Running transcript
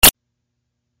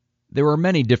There are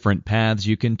many different paths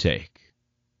you can take,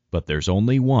 but there's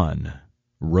only one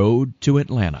road to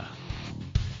Atlanta.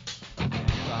 A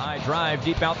high drive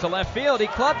deep out to left field. He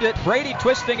clubbed it. Brady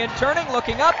twisting and turning,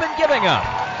 looking up and giving up.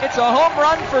 It's a home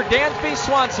run for Dansby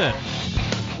Swanson.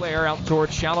 Blair out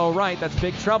towards shallow right. That's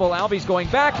big trouble. Albies going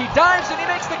back. He dives and he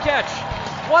makes the catch.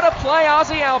 What a play,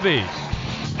 Ozzie Albies.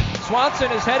 Swanson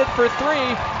is headed for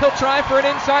three. He'll try for it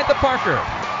inside the Parker.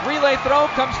 Relay throw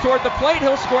comes toward the plate.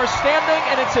 He'll score standing,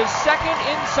 and it's his second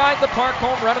inside the park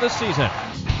home run of the season.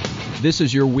 This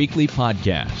is your weekly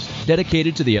podcast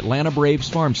dedicated to the Atlanta Braves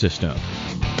farm system.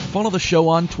 Follow the show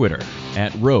on Twitter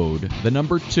at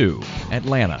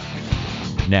road2Atlanta.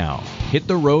 Now, hit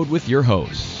the road with your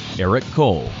hosts, Eric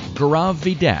Cole, Gaurav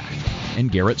Vidak,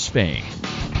 and Garrett Spain.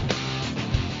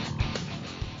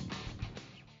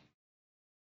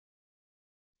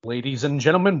 Ladies and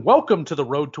gentlemen, welcome to the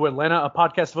Road to Atlanta, a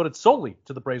podcast devoted solely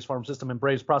to the Braves farm system and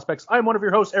Braves prospects. I'm one of your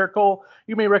hosts, Eric Cole.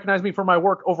 You may recognize me from my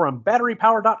work over on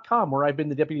BatteryPower.com, where I've been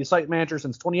the deputy site manager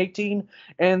since 2018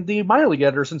 and the minor league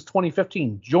editor since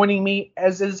 2015. Joining me,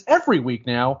 as is every week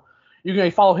now, you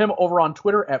can follow him over on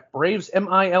Twitter at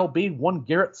BravesMILB, one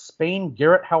Garrett Spain.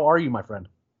 Garrett, how are you, my friend?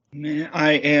 Man,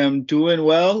 I am doing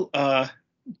well.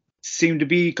 Seem to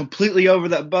be completely over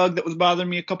that bug that was bothering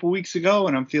me a couple weeks ago,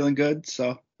 and I'm feeling good,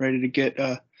 so ready to get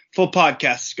full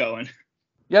podcasts going.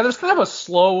 Yeah, there's kind of a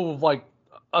slow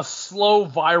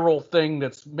viral thing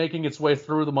that's making its way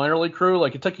through the minor league crew.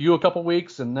 Like, it took you a couple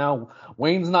weeks, and now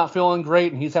Wayne's not feeling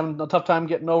great, and he's having a tough time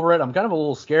getting over it. I'm kind of a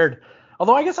little scared.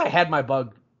 Although I guess I had my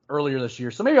bug earlier this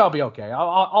year, so maybe I'll be okay.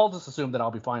 I'll just assume that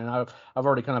I'll be fine. And I've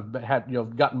already kind of had,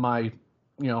 gotten my,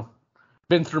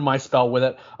 been through my spell with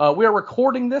it. We are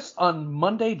recording this on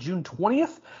Monday, June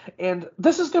 20th, and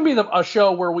this is going to be a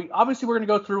show where we're going to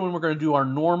go through and we're going to do our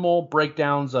normal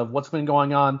breakdowns of what's been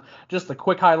going on, just the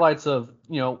quick highlights of,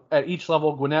 at each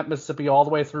level, Gwinnett, Mississippi, all the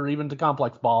way through even to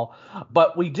complex ball.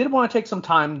 But we did want to take some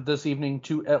time this evening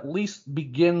to at least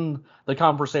begin the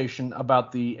conversation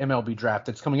about the MLB draft.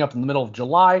 It's coming up in the middle of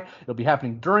July. It'll be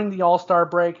happening during the All-Star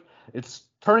break. It's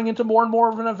turning into more and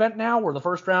more of an event now, where the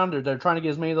first round, they're trying to get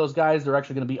as many of those guys. They're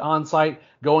actually going to be on site,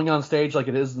 going on stage like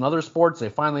it is in other sports. They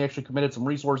finally actually committed some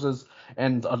resources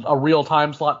and a real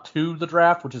time slot to the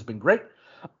draft, which has been great.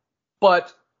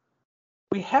 But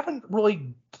we haven't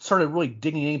really started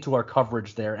digging into our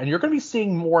coverage there, and you're going to be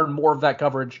seeing more and more of that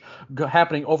coverage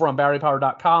happening over on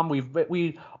BatteryPower.com.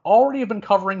 We already have been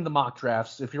covering the mock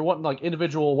drafts. If you're wanting each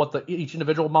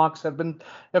individual mocks have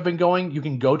been going, you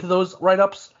can go to those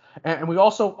write-ups. And we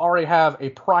also already have a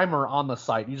primer on the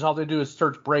site. You just all have to do is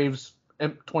search Braves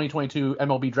 2022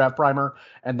 MLB Draft Primer,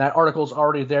 and that article is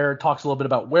already there. It talks a little bit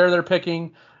about where they're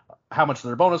picking, how much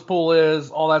their bonus pool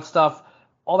is, all that stuff.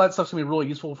 All that stuff's going to be really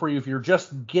useful for you if you're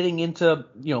just getting into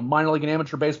minor league and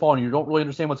amateur baseball and you don't really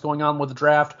understand what's going on with the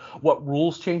draft, what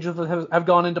rules changes have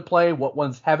gone into play, what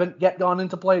ones haven't yet gone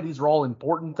into play. These are all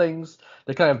important things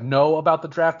to kind of know about the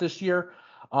draft this year.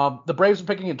 The Braves are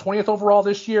picking at 20th overall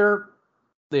this year.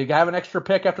 They have an extra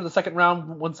pick after the second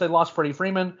round once they lost Freddie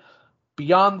Freeman.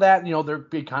 Beyond that, they're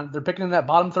picking in that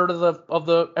bottom third of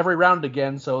the every round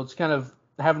again. So it's kind of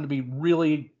having to be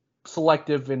really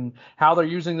selective in how they're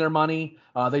using their money.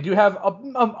 They do have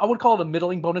I would call it a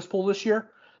middling bonus pool this year,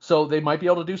 so they might be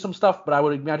able to do some stuff. But I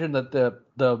would imagine that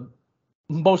the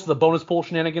most of the bonus pool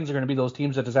shenanigans are going to be those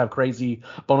teams that just have crazy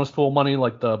bonus pool money,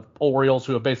 like the Orioles,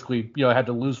 who have basically had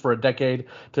to lose for a decade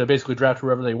to basically draft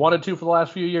whoever they wanted to for the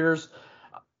last few years.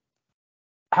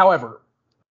 However,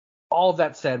 all of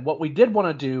that said, what we did want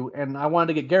to do, and I wanted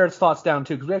to get Garrett's thoughts down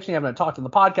too, because we actually haven't talked in the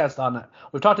podcast on it.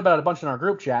 We've talked about it a bunch in our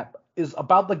group chat, is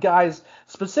about the guys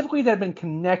specifically that have been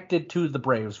connected to the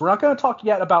Braves. We're not going to talk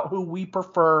yet about who we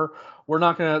prefer. We're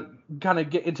not going to kind of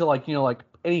get into like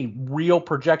any real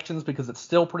projections, because it's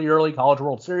still pretty early. College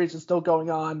World Series is still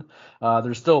going on.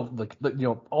 There's still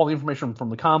all the information from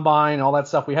the combine and all that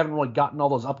stuff. We haven't really gotten all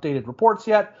those updated reports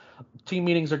yet. Team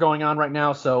meetings are going on right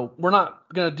now, so we're not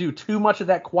going to do too much of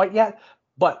that quite yet.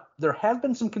 But there have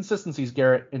been some consistencies,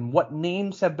 Garrett, in what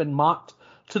names have been mocked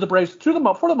to the Braves. For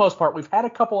the most part, we've had a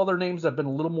couple other names that have been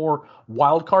a little more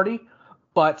wild cardy,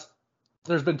 but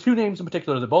there's been two names in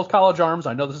particular. They're both college arms.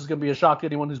 I know this is going to be a shock to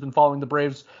anyone who's been following the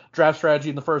Braves draft strategy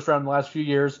in the first round in the last few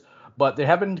years, but they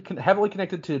have been heavily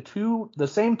connected to the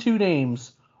same two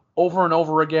names over and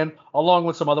over again, along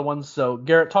with some other ones. So,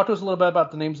 Garrett, talk to us a little bit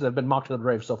about the names that have been mocked to the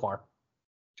Braves so far.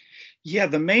 Yeah,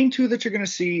 the main two that you're going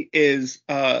to see is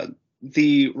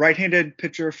the right-handed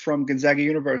pitcher from Gonzaga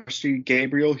University,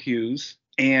 Gabriel Hughes,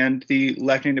 and the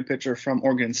left-handed pitcher from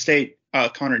Oregon State,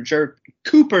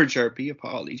 Cooper Hjerpe.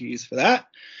 Apologies for that.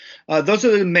 Those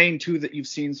are the main two that you've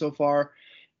seen so far.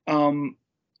 And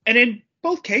in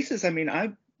both cases, I mean,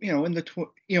 in the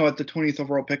at the 20th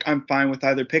overall pick, I'm fine with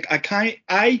either pick.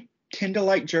 I tend to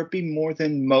like Jerpy more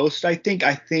than most. I think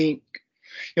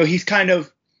he's kind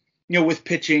of, with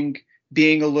pitching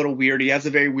being a little weird. He has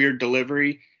a very weird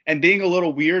delivery, and being a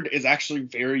little weird is actually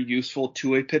very useful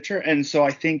to a pitcher. And so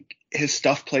I think his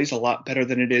stuff plays a lot better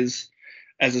than it is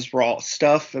as his raw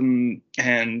stuff. And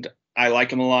I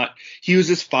like him a lot. Hughes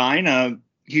is fine.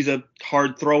 He's a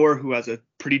hard thrower who has a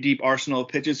pretty deep arsenal of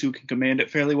pitches, who can command it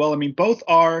fairly well. I mean, both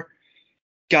are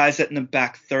guys that in the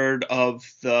back third of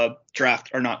the draft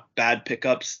are not bad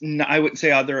pickups. I wouldn't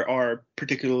say either are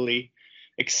particularly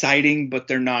exciting, but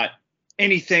they're not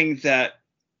anything that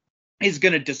is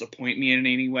going to disappoint me in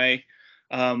any way.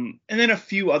 And then a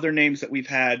few other names that we've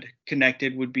had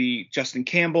connected would be Justin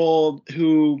Campbell,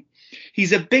 who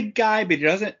he's a big guy, but he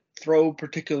doesn't throw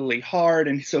particularly hard.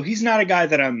 And so he's not a guy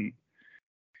that I'm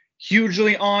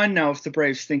hugely on. Now, if the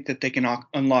Braves think that they can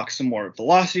unlock some more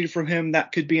velocity from him,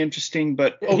 that could be interesting.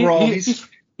 But overall, he's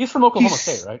from Oklahoma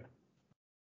State, right?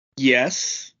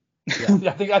 Yes.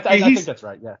 Yeah, I think that's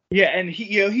right. Yeah. Yeah, and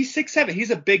he's 6'7".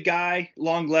 He's a big guy,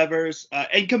 long levers,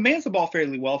 and commands the ball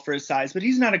fairly well for his size. But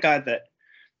he's not a guy that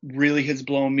really has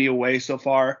blown me away so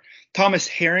far. Thomas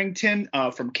Harrington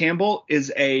from Campbell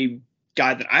is a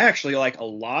guy that I actually like a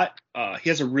lot. He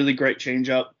has a really great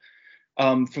changeup.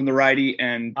 From the righty,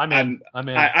 and I'm in.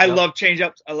 I love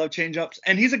changeups. I love changeups,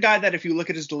 and he's a guy that if you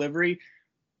look at his delivery,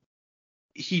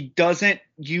 he doesn't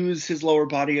use his lower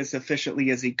body as efficiently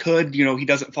as he could. He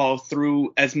doesn't follow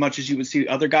through as much as you would see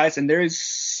other guys, and there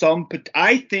is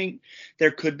I think there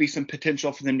could be some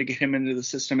potential for them to get him into the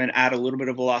system and add a little bit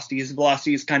of velocity. His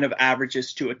velocity is kind of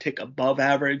averages to a tick above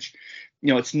average.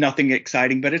 It's nothing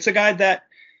exciting, but it's a guy that,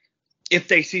 if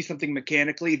they see something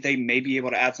mechanically, they may be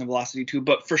able to add some velocity to.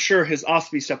 But for sure, his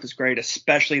off-speed stuff is great,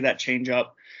 especially that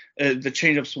changeup. The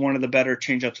changeup's one of the better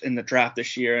changeups in the draft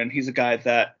this year, and he's a guy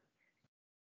that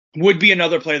would be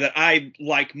another player that I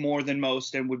like more than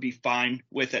most and would be fine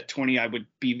with at 20. I would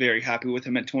be very happy with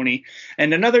him at 20.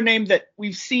 And another name that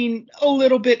we've seen a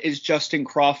little bit is Justin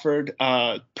Crawford,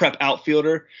 prep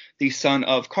outfielder, the son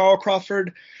of Carl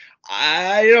Crawford.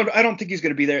 I don't think he's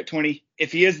going to be there at 20.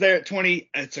 If he is there at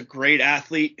 20, it's a great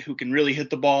athlete who can really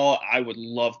hit the ball. I would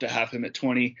love to have him at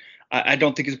 20. I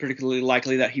don't think it's particularly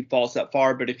likely that he falls that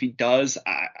far, but if he does,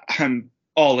 I'm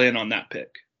all in on that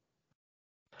pick.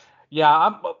 Yeah,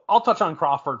 I'll touch on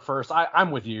Crawford first.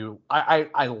 I'm with you.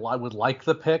 I would like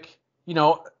the pick.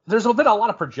 There's been a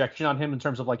lot of projection on him in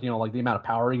terms of the amount of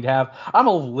power he'd have. I'm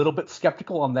a little bit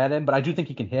skeptical on that end, but I do think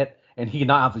he can hit, and he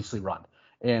can obviously run.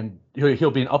 And he'll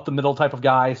be an up-the-middle type of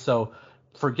guy, so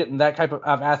for getting that type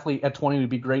of athlete at 20 would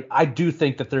be great. I do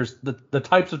think that there's the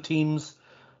types of teams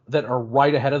that are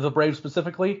right ahead of the Braves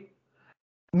specifically.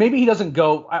 Maybe he doesn't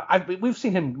go – we've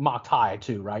seen him mocked high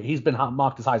too, right? He's been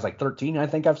mocked as high as 13, I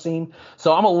think I've seen.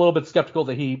 So I'm a little bit skeptical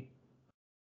that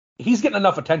he's getting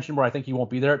enough attention where I think he won't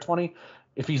be there at 20.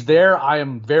 If he's there, I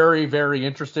am very, very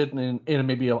interested in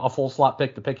maybe a full slot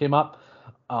pick to pick him up.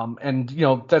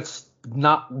 That's –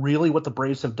 not really what the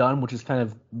Braves have done, which is kind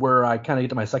of where I kind of get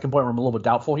to my second point where I'm a little bit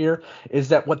doubtful here, is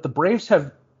that what the Braves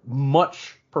have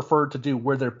much preferred to do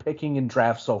where they're picking in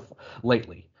drafts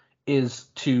lately is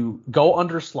to go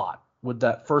under slot with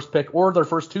that first pick or their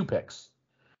first two picks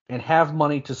and have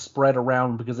money to spread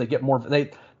around because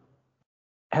they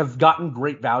have gotten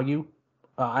great value.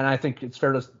 And I think it's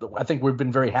fair to – I think we've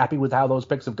been very happy with how those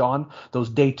picks have gone, those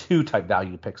day two type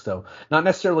value picks, though. Not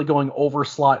necessarily going over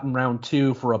slot in round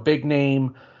two for a big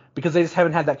name because they just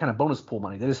haven't had that kind of bonus pool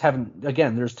money. They just haven't –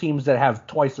 again, there's teams that have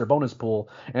twice their bonus pool,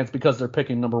 and it's because they're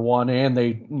picking number one and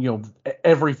they –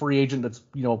 every free agent that's,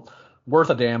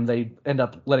 worth a damn, they end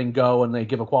up letting go and they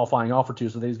give a qualifying offer to,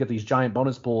 so they just get these giant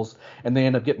bonus pools and they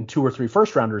end up getting 2 or 3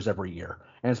 first rounders every year.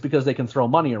 And it's because they can throw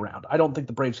money around. I don't think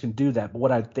the Braves can do that, but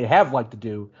what they have liked to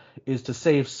do is to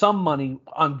save some money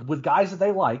with guys that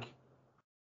they like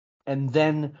and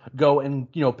then go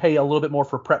and pay a little bit more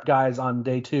for prep guys on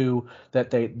day two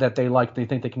that they like, they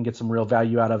think they can get some real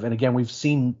value out of. And again, we've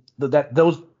seen that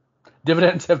those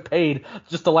dividends have paid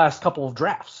just the last couple of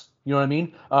drafts. You know what I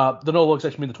mean? The no looks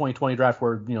actually mean the 2020 draft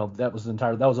where, that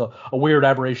was a weird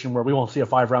aberration where we won't see a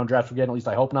 5-round draft again. At least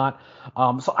I hope not.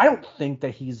 So I don't think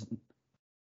that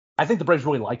I think the Braves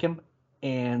really like him,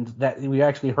 and that we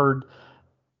actually heard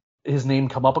his name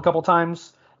come up a couple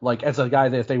times, like as a guy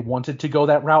that if they wanted to go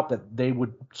that route, that they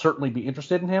would certainly be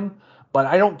interested in him. But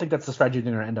I don't think that's the strategy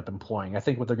they're going to end up employing. I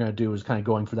think what they're going to do is kind of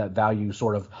going for that value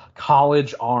sort of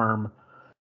college arm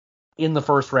in the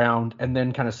first round, and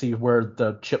then kind of see where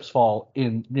the chips fall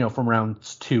in, from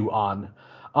rounds 2 on.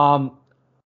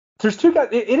 There's two guys.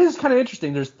 It is kind of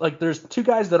interesting. There's two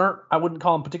guys that aren't. I wouldn't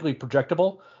call them particularly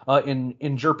projectable. In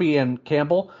Jerpy and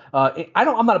Campbell.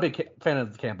 I'm not a big fan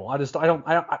of Campbell.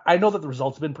 I know that the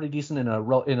results have been pretty decent in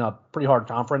a pretty hard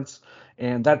conference,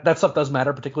 and that stuff does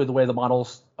matter, particularly the way the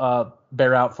models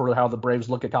bear out for how the Braves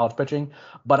look at college pitching.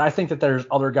 But I think that there's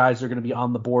other guys that are going to be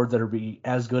on the board that are be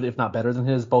as good, if not better than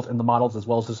his, both in the models as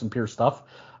well as just in pure stuff.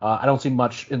 I don't see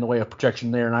much in the way of projection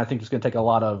there, and I think it's going to take a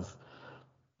lot of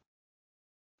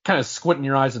kind of squinting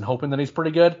your eyes and hoping that he's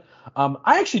pretty good.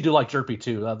 I actually do like Jerpy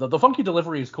too. The funky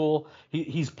delivery is cool.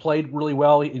 He's played really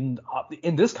well in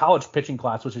this college pitching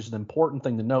class, which is an important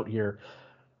thing to note here.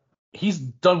 He's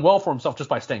done well for himself just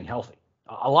by staying healthy.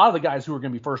 A lot of the guys who are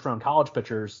going to be first round college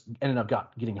pitchers ended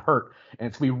up getting hurt, and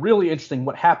it's going to be really interesting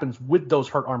what happens with those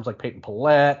hurt arms like Peyton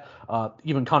Pallette,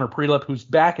 even Connor Prelip, who's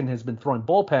back and has been throwing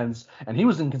bullpens, and he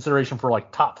was in consideration for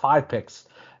like top 5 picks.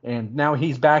 And now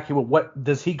he's back. What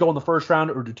does he go in the first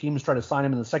round, or do teams try to sign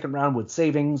him in the second round with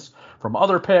savings from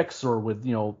other picks or with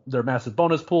their massive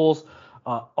bonus pools?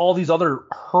 All these other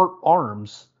hurt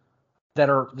arms that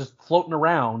are just floating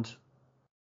around.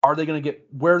 Where are they going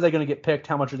to get picked?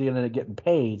 How much are they going to get getting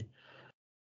paid?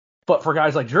 But for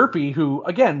guys like Jerpy, who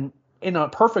again, in a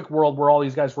perfect world where all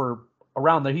these guys were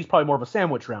around there, he's probably more of a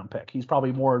sandwich round pick. He's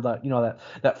probably more of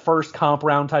that first comp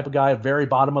round type of guy, very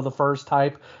bottom of the first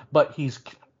type. But he's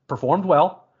performed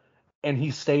well, and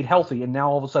he's stayed healthy. And now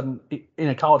all of a sudden, in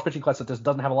a college pitching class that just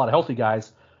doesn't have a lot of healthy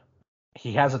guys,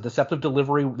 he has a deceptive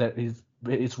delivery that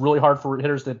it's really hard for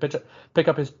hitters to pick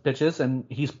up his pitches, and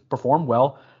he's performed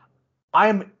well.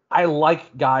 I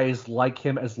like guys like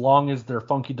him as long as their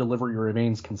funky delivery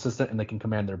remains consistent and they can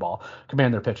command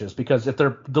their pitches. Because if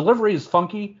their delivery is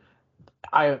funky,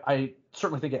 I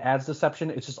certainly think it adds deception.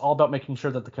 It's just all about making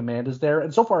sure that the command is there,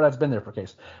 and so far that's been there for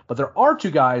Case. But there are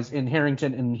two guys in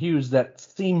Harrington and Hughes that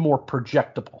seem more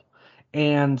projectable,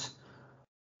 and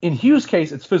in Hughes'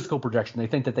 case, it's physical projection. They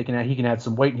think that he can add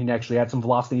some weight and he can actually add some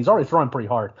velocity. He's already throwing pretty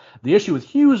hard. The issue with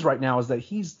Hughes right now is that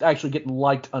he's actually getting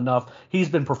liked enough. He's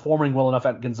been performing well enough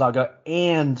at Gonzaga,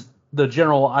 and the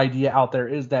general idea out there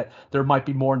is that there might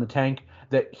be more in the tank,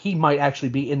 that he might actually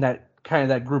be in that kind of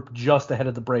that group just ahead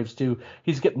of the Braves too.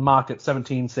 He's getting mocked at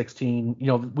 17, 16.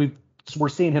 We're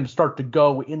seeing him start to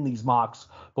go in these mocks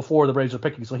before the Braves are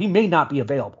picking, so he may not be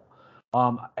available.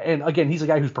 And again, he's a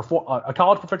guy who's a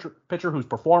college pitcher who's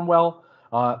performed well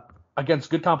against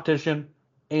good competition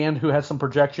and who has some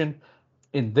projection.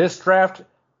 In this draft,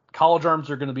 college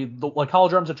arms are going to be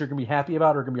college arms that you're going to be happy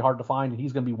about are going to be hard to find, and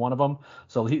he's going to be one of them.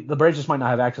 So the Braves just might not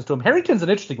have access to him. Harrington's an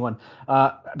interesting one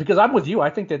because I'm with you.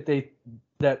 I think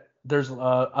that there's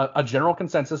a general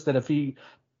consensus that if he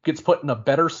gets put in a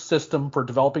better system for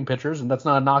developing pitchers, and that's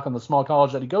not a knock on the small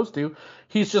college that he goes to,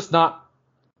 he's just not.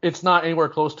 It's not anywhere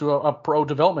close to a pro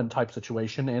development type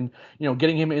situation, and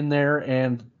getting him in there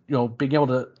and being able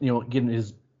to get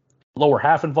his lower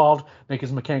half involved, make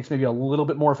his mechanics maybe a little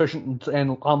bit more efficient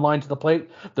and online to the plate.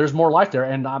 There's more life there,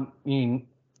 and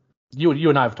you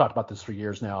and I have talked about this for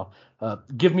years now.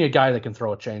 Give me a guy that can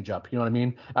throw a changeup. You know what I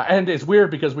mean? And it's weird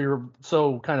because we were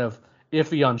so kind of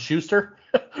iffy on Schuster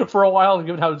for a while,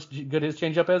 given how good his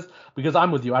changeup is. Because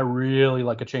I'm with you, I really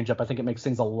like a changeup. I think it makes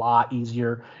things a lot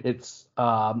easier. It's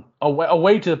a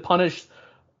way to punish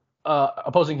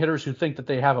opposing hitters who think that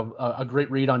they have a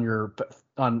great read on your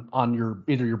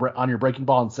breaking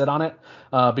ball and sit on it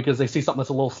because they see something that's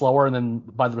a little slower, and then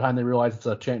by the time they realize it's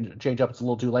a changeup, it's a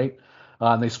little too late,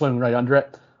 and they swing right under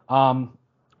it.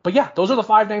 But yeah, those are the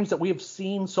 5 names that we have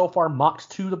seen so far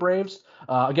mocked to the Braves.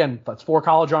 Again, that's 4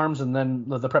 college arms and then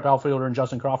the prep outfielder and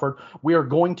Justin Crawford. We are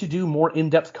going to do more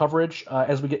in-depth coverage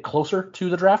as we get closer to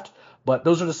the draft, but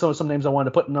those are just some names I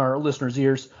wanted to put in our listeners'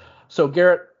 ears. So,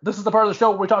 Garrett, this is the part of the show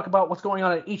where we talk about what's going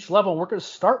on at each level, and we're going to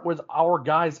start with our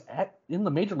guys in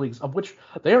the major leagues, of which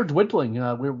they are dwindling.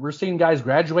 We're seeing guys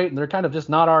graduate, and they're kind of just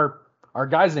not our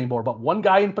guys anymore. But one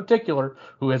guy in particular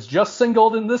who has just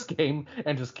singled in this game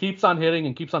and just keeps on hitting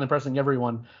and keeps on impressing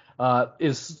everyone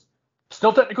is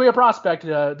still technically a prospect.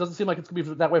 It doesn't seem like it's going to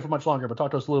be that way for much longer, but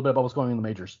talk to us a little bit about what's going on in the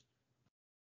majors.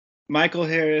 Michael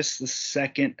Harris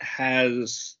II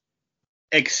has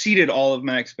exceeded all of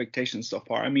my expectations so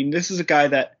far. I mean, this is a guy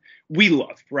that we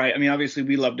love, right? I mean, obviously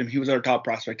we loved him. He was our top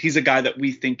prospect. He's a guy that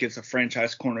we think is a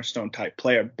franchise cornerstone type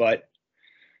player, but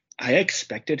I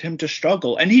expected him to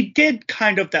struggle. And he did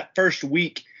kind of that first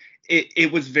week.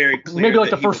 It was very clear. Maybe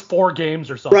like the first 4 games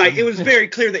or something. Right. It was very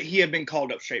clear that he had been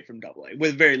called up straight from AA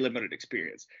with very limited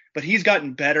experience. But he's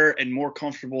gotten better and more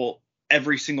comfortable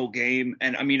every single game.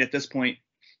 And I mean, at this point,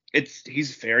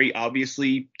 he's very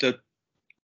obviously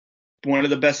one of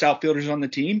the best outfielders on the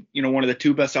team, one of the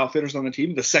 2 best outfielders on the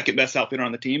team, the second best outfielder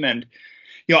on the team. And,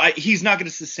 he's not going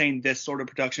to sustain this sort of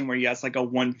production where he has like a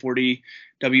 140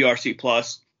 WRC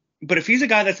plus. But if he's a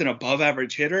guy that's an above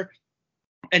average hitter,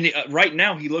 and right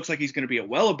now he looks like he's going to be a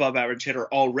well above average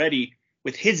hitter already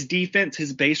with his defense,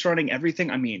 his base running,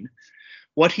 everything. I mean,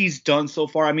 what he's done so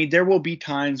far, I mean, there will be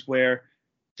times where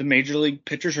the major league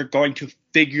pitchers are going to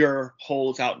figure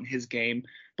holes out in his game,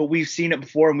 but we've seen it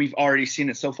before, and we've already seen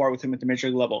it so far with him at the major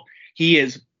league level. He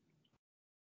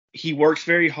works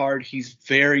very hard. He's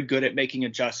very good at making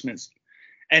adjustments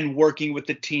and working with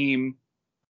the team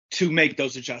to make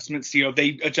those adjustments.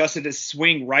 They adjusted his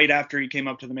swing right after he came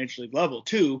up to the major league level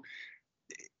too.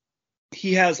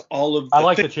 He has all of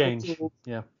the change. Tools.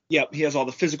 Yeah. Yep. He has all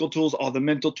the physical tools, all the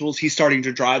mental tools. He's starting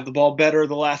to drive the ball better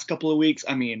the last couple of weeks.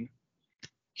 I mean,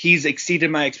 he's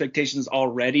exceeded my expectations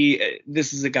already.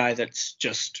 This is a guy that's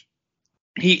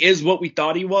he is what we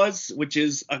thought he was, which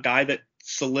is a guy that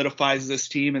solidifies this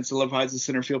team and solidifies the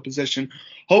center field position,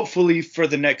 hopefully for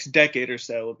the next decade or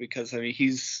so, because I mean,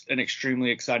 he's an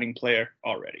extremely exciting player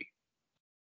already.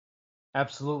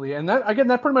 Absolutely, and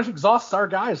that pretty much exhausts our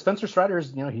guys. Spencer Strider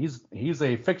is, he's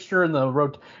a fixture in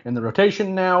the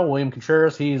rotation now. William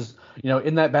Contreras, he's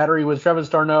in that battery with Travis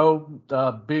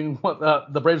d'Arnaud, being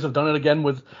what the Braves have done it again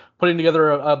with putting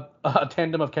together a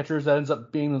tandem of catchers that ends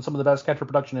up being some of the best catcher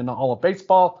production in all of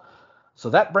baseball.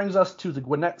 So that brings us to the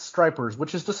Gwinnett Stripers,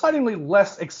 which is decidedly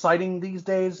less exciting these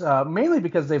days, mainly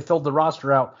because they've filled the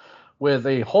roster out with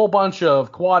a whole bunch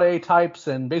of quad A types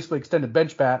and basically extended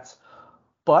bench bats.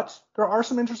 But there are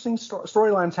some interesting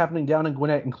storylines happening down in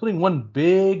Gwinnett, including one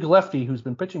big lefty who's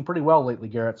been pitching pretty well lately,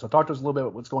 Garrett. So talk to us a little bit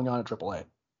about what's going on at AAA.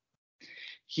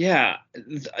 Yeah,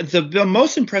 the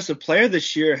most impressive player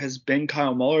this year has been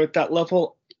Kyle Muller at that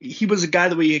level. He was a guy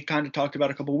that we had kind of talked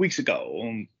about a couple of weeks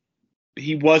ago.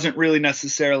 He wasn't really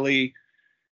necessarily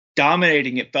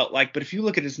dominating, it felt like. But if you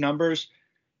look at his numbers,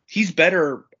 he's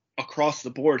better across the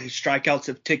board. His strikeouts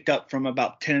have ticked up from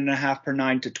about 10.5 per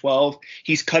 9 to 12.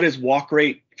 He's cut his walk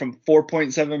rate from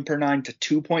 4.7 per 9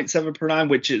 to 2.7 per 9,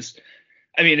 which is,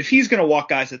 I mean, if he's going to walk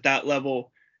guys at that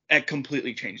level, that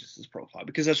completely changes his profile,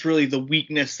 because that's really the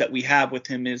weakness that we have with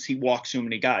him, is he walks so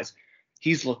many guys.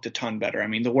 He's looked a ton better. I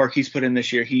mean, the work he's put in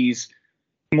this year, he's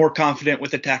more confident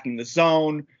with attacking the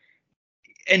zone.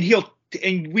 And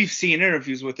we've seen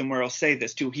interviews with him where he'll say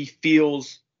this too. He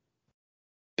feels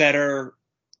better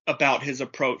about his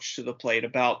approach to the plate,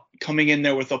 about coming in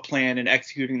there with a plan and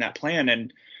executing that plan.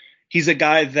 And he's a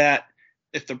guy that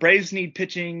if the Braves need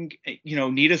pitching,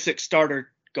 need a sixth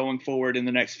starter going forward in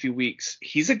the next few weeks,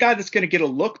 he's a guy that's going to get a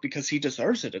look because he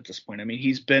deserves it at this point. I mean,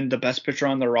 he's been the best pitcher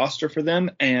on the roster for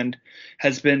them and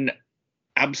has been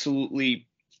absolutely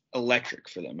electric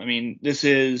for them. I mean, this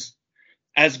is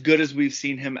as good as we've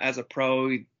seen him as a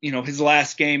pro. His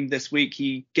last game this week,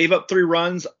 he gave up 3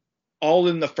 runs all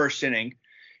in the first inning.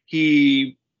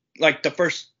 He, the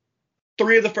first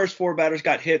 3 of the first 4 batters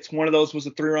got hits. One of those was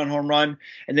a 3-run home run,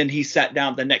 and then he sat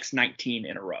down the next 19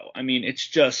 in a row. I mean, it's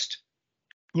just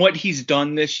what he's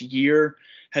done this year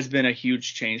has been a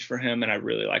huge change for him, and I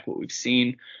really like what we've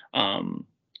seen. Touki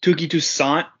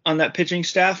Toussaint on that pitching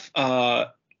staff,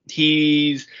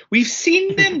 we've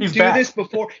seen them do this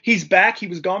before. He's back. He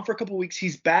was gone for a couple weeks.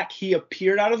 He's back. He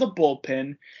appeared out of the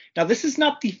bullpen. Now, this is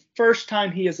not the first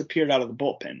time he has appeared out of the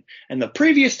bullpen. And the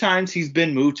previous times he's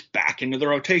been moved back into the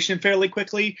rotation fairly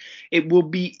quickly. It will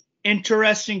be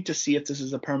interesting to see if this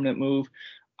is a permanent move.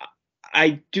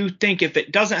 I do think if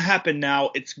it doesn't happen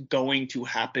now, it's going to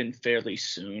happen fairly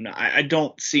soon. I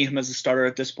don't see him as a starter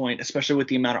at this point, especially with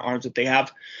the amount of arms that they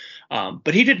have.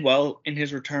 But he did well in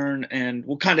his return, and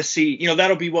we'll kind of see,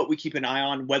 that'll be what we keep an eye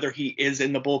on, whether he is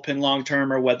in the bullpen long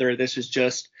term or whether this is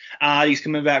just, he's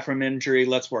coming back from injury,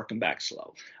 let's work him back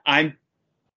slow. I'm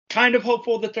kind of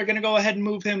hopeful that they're going to go ahead and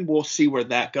move him. We'll see where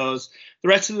that goes. The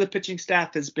rest of the pitching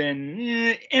staff has been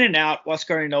in and out.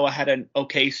 Huascar Ynoa had an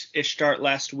okay-ish start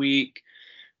last week.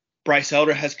 Bryce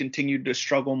Elder has continued to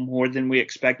struggle more than we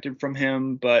expected from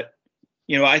him, but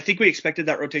I think we expected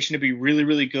that rotation to be really,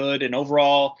 really good, and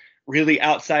overall, really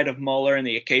outside of Muller and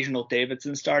the occasional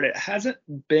Davidson start, it hasn't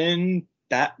been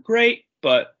that great.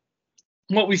 But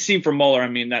what we've seen from Muller, I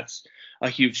mean, that's a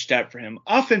huge step for him.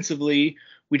 Offensively,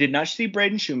 we did not see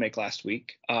Braden Shoemake last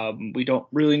week. We don't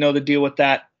really know the deal with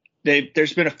that.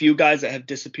 There's been a few guys that have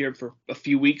disappeared for a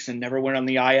few weeks and never went on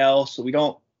the IL, so we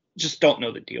don't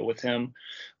know the deal with him.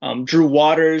 Drew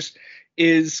Waters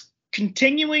is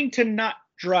continuing to not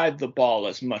drive the ball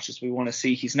as much as we want to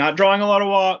see. He's not drawing a lot of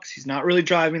walks. He's not really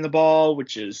driving the ball,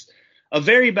 which is a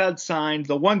very bad sign.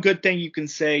 The one good thing you can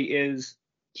say is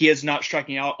he is not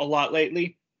striking out a lot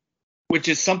lately, which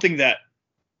is something that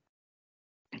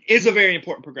is a very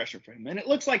important progression for him. And it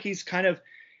looks like he's kind of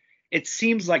it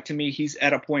seems like to me he's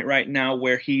at a point right now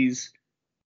where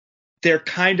they're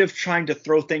kind of trying to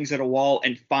throw things at a wall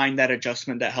and find that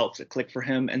adjustment that helps it click for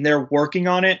him. And they're working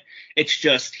on it. It's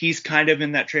just he's kind of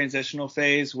in that transitional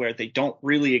phase where they don't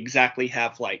really exactly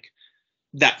have like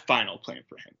that final plan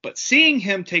for him. But seeing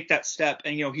him take that step,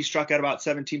 and he struck out about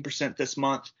 17% this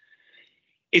month.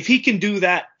 If he can do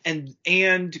that and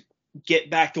get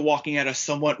back to walking at a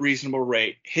somewhat reasonable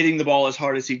rate, hitting the ball as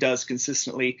hard as he does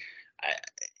consistently,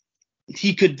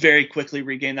 he could very quickly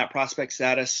regain that prospect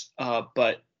status.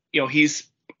 But he's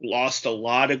lost a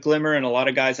lot of glimmer in a lot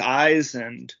of guys' eyes,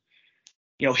 and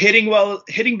hitting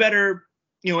better,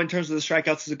 in terms of the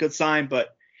strikeouts is a good sign,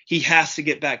 but he has to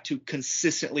get back to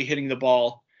consistently hitting the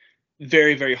ball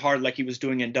very, very hard like he was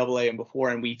doing in AA and before,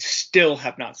 and we still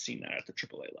have not seen that at the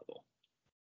AAA level.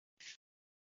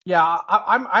 Yeah,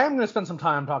 I am going to spend some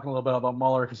time talking a little bit about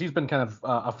Muller because he's been kind of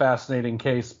a fascinating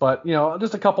case. But,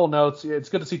 just a couple of notes. It's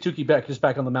good to see Touki Beck just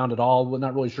back on the mound at all. We're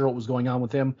not really sure what was going on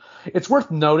with him. It's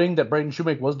worth noting that Braden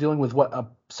Shoemake was dealing with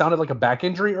what sounded like a back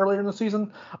injury earlier in the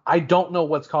season. I don't know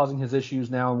what's causing his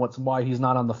issues now and why he's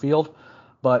not on the field,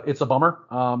 but it's a bummer,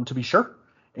 to be sure.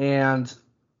 And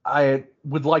I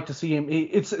would like to see him.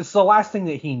 It's the last thing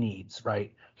that he needs,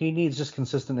 right? He needs just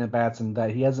consistent at-bats, and that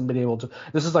he hasn't been able to.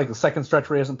 This is like the second stretch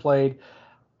where he hasn't played.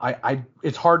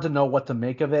 It's hard to know what to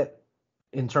make of it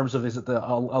in terms of, is it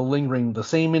a lingering the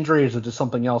same injury, or is it just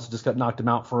something else that just got knocked him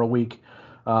out for a week?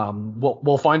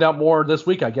 We'll find out more this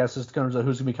week, I guess, as terms of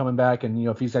who's going to be coming back and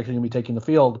if he's actually going to be taking the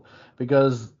field,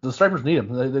 because the Stripers need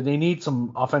him. They need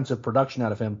some offensive production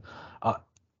out of him.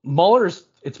 Muller's,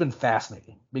 it's been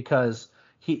fascinating because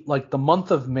he, like the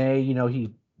month of May, he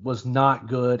was not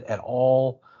good at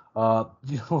all.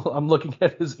 I'm looking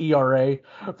at his ERA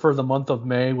for the month of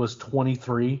May was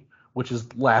 23, which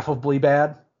is laughably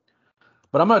bad.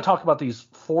 But I'm going to talk about these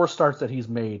 4 starts that he's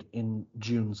made in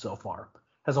June so far.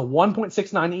 Has a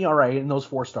 1.69 ERA in those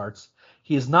 4 starts.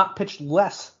 He has not pitched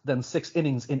less than 6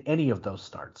 innings in any of those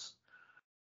starts.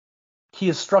 He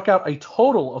has struck out a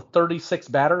total of 36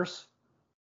 batters,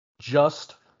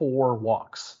 just 4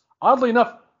 walks. Oddly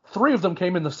enough, 3 of them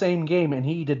came in the same game, and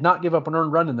he did not give up an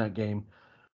earned run in that game.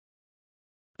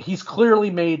 He's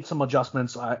clearly made some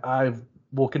adjustments. I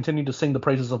will continue to sing the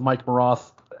praises of Mike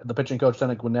Maroth, the pitching coach down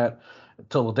at Gwinnett,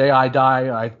 till the day I die.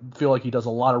 I feel like he does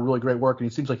a lot of really great work, and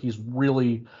he seems like he's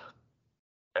really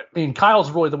 – I mean,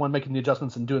 Kyle's really the one making the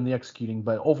adjustments and doing the executing,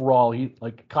 but overall,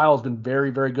 Kyle's been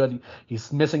very, very good.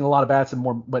 He's missing a lot of bats and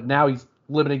more, but now he's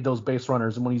limiting those base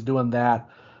runners, and when he's doing that,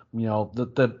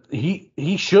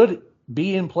 he should –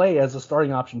 be in play as a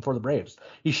starting option for the Braves.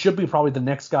 He should be probably the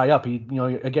next guy up.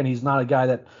 Again, he's not a guy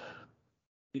that,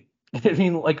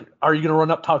 are you going to run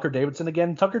up Tucker Davidson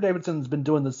again? Tucker Davidson's been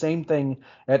doing the same thing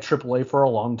at AAA for a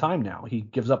long time now. He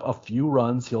gives up a few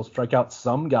runs. He'll strike out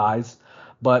some guys,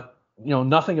 but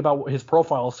nothing about his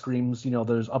profile screams,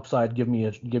 there's upside. Give me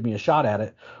a shot at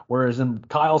it. Whereas in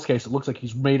Kyle's case, it looks like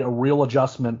he's made a real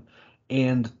adjustment.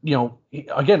 And,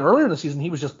 again, earlier in the season, he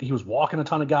was walking a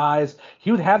ton of guys. He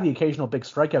would have the occasional big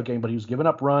strikeout game, but he was giving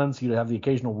up runs. He would have the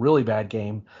occasional really bad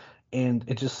game. And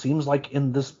it just seems like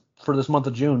for this month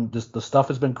of June, the stuff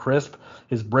has been crisp.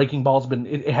 His breaking ball's been,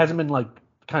 it hasn't been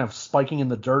kind of spiking in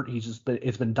the dirt.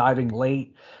 It's been diving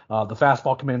late. The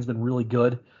fastball command's been really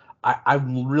good.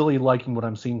 I'm really liking what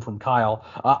I'm seeing from Kyle.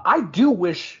 I do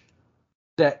wish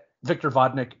that Victor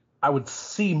Vodnik, I would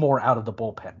see more out of the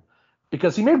bullpen.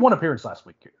 Because he made 1 appearance last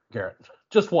week, Garrett.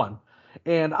 Just 1.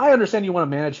 And I understand you want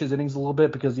to manage his innings a little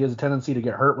bit because he has a tendency to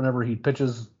get hurt whenever he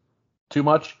pitches too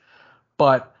much.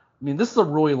 But, I mean, this is a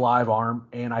really live arm,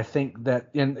 and I think that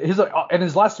in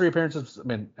his last 3 appearances have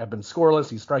been scoreless.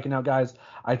 He's striking out guys.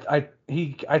 I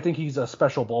think he's a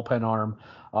special bullpen arm.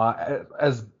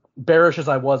 As bearish as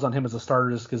I was on him as a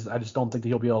starter, just because I just don't think that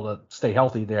he'll be able to stay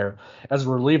healthy there. As a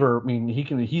reliever, I mean,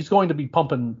 he's going to be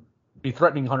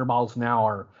threatening 100 miles an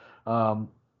hour.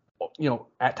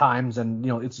 At times, and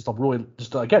it's just a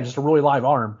really live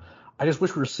arm. I just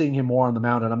wish we were seeing him more on the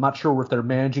mound, and I'm not sure if they're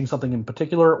managing something in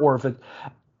particular or if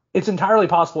it's entirely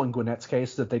possible in Gwinnett's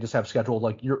case that they just have scheduled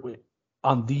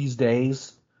on these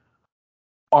days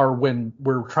are when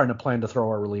we're trying to plan to throw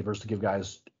our relievers to give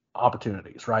guys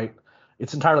opportunities, right?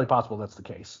 It's entirely possible that's the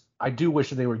case. I do wish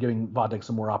that they were giving Vodnik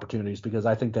some more opportunities because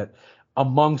I think that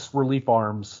amongst relief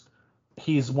arms,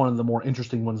 he's one of the more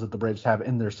interesting ones that the Braves have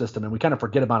in their system, and we kind of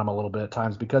forget about him a little bit at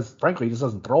times because, frankly, he just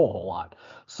doesn't throw a whole lot.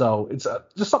 So it's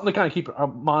just something to kind of keep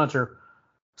monitor.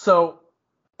 So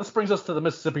this brings us to the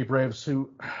Mississippi Braves, who,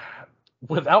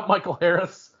 without Michael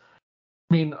Harris,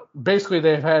 I mean, basically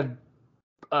they've had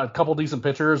a couple decent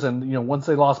pitchers, and once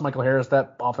they lost Michael Harris,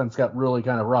 that offense got really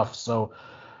kind of rough. So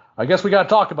I guess we got to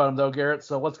talk about him though, Garrett.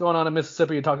 So what's going on in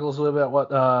Mississippi? And talk a little bit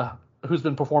about who's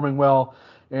been performing well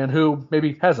and who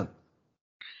maybe hasn't.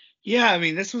 Yeah, I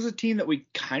mean, this was a team that we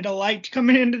kind of liked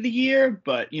coming into the year,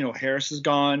 but Harris is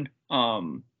gone.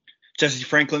 Jesse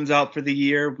Franklin's out for the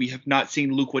year. We have not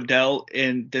seen Luke Waddell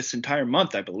in this entire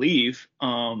month, I believe.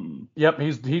 Yep,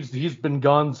 he's been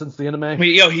gone since the end of May. I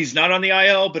mean, he's not on the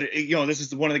IL, but this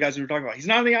is one of the guys we were talking about. He's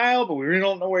not on the IL, but we really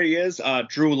don't know where he is.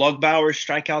 Drew Lugbauer's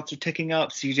strikeouts are ticking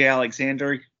up. CJ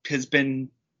Alexander has been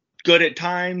good at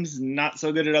times, not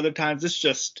so good at other times.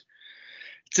 It's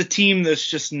a team that's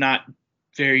just not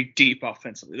very deep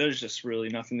offensively. There's just really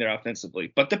nothing there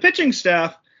offensively. But the pitching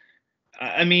staff,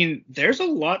 I mean, there's a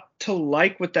lot to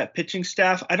like with that pitching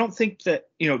staff. I don't think that,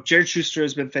 Jared Schuster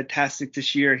has been fantastic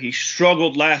this year. He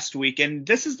struggled last week, and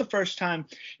this is the first time,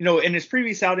 in his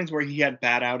previous outings where he had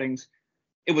bad outings,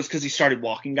 it was because he started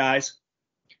walking guys.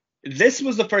 This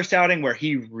was the first outing where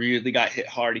he really got hit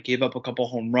hard. He gave up a couple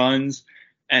home runs.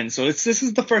 And so this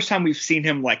is the first time we've seen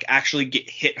him actually get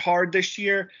hit hard this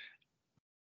year.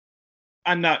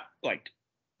 I'm not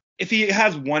if he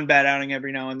has one bad outing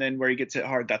every now and then where he gets hit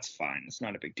hard, that's fine. It's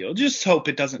not a big deal. Just hope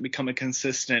it doesn't become a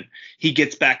consistent. He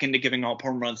gets back into giving all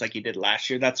home runs like he did last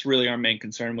year. That's really our main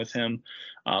concern with him.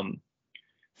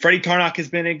 Freddie Tarnok has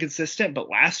been inconsistent, but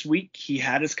last week he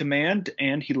had his command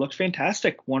and he looked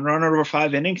fantastic. 1 run over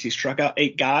 5 innings. He struck out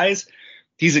 8 guys.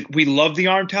 We love the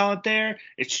arm talent there.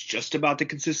 It's just about the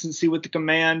consistency with the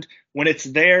command. When it's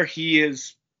there, he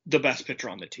is the best pitcher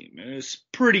on the team. It's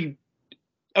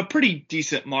a pretty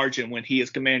decent margin when he is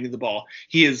commanding the ball.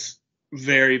 He is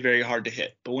very, very hard to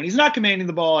hit. But when he's not commanding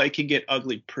the ball, it can get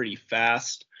ugly pretty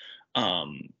fast.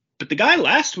 But the guy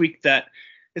last week that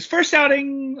his first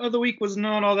outing of the week was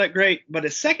not all that great, but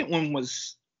his second one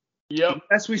was the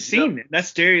best we've seen. Yep.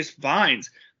 That's Darius Vines.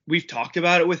 We've talked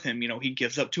about it with him. He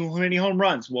gives up too many home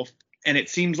runs. Well, and it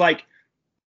seems like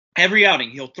every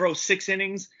outing he'll throw 6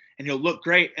 innings and he'll look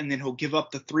great, and then he'll give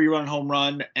up the 3-run home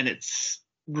run, and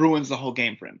ruins the whole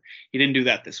game for him. He didn't do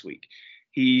that this week.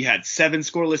 He had 7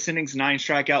 scoreless innings, 9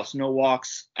 strikeouts, no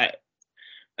walks.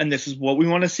 And this is what we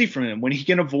want to see from him. When he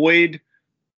can avoid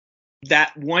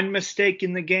that one mistake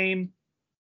in the game,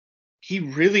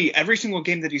 every single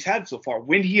game that he's had so far,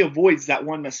 when he avoids that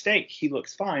one mistake, he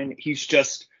looks fine. He's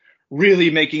just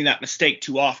really making that mistake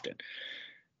too often.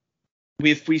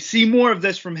 If we see more of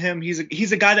this from him, he's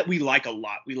a guy that we like a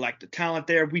lot. We like the talent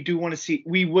there.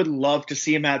 We would love to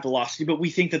see him add velocity, but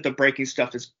we think that the breaking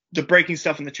stuff and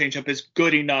the changeup is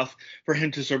good enough for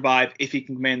him to survive if he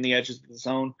can command the edges of the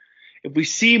zone. If we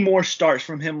see more starts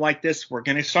from him like this, we're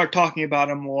going to start talking about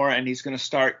him more, and he's going to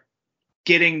start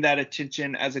getting that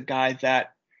attention as a guy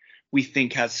that we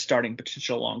think has starting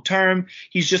potential long term.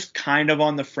 He's just kind of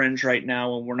on the fringe right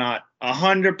now, and we're not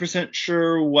 100%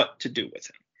 sure what to do with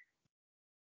him.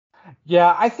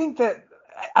 Yeah, I think that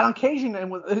on occasion,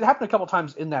 and it happened a couple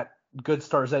times in that good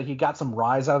start, is that he got some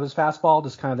rise out of his fastball,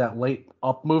 just kind of that late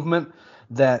up movement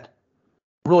that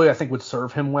really I think would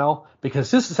serve him well,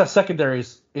 because his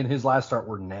secondaries in his last start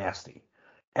were nasty,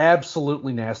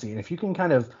 absolutely nasty. And if you can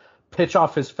kind of pitch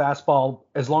off his fastball,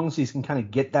 as long as he can kind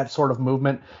of get that sort of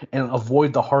movement and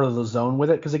avoid the heart of the zone with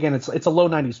it, because again, it's a low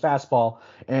 90s fastball,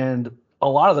 and a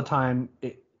lot of the time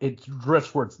it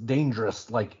drifts where it's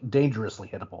dangerously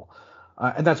hittable.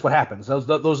 And that's what happens. Those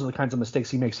are the kinds of mistakes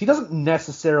he makes. He doesn't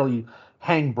necessarily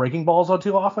hang breaking balls out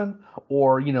too often,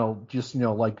 or just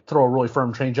throw a really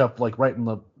firm changeup right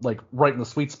in the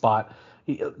sweet spot.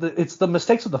 It's the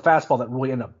mistakes with the fastball that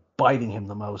really end up biting him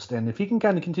the most. And if he can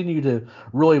kind of continue to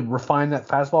really refine that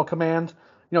fastball command,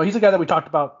 he's a guy that we talked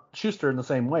about Schuster in the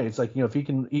same way. It's like, if he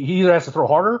either has to throw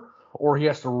harder or he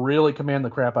has to really command the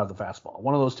crap out of the fastball.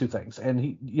 One of those two things.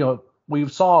 And we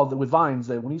saw that with Vines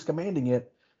that when he's commanding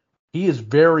it, he is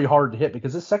very hard to hit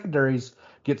because his secondaries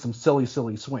get some silly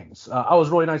swings. It was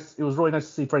really nice to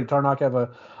see Freddie Tarnok have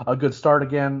a good start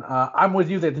again. I'm with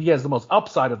you that he has the most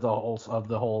upside of the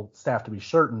whole staff, to be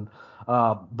certain.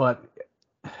 But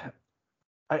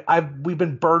we've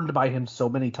been burned by him so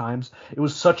many times. It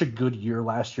was such a good year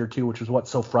last year too, which is what's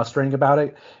so frustrating about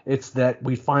it. It's that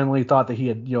we finally thought that he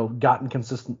had gotten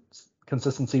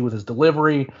consistency with his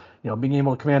delivery, being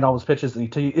able to command all his pitches.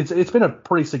 And it's been a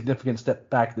pretty significant step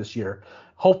back this year.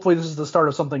 Hopefully this is the start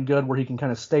of something good where he can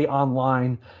kind of stay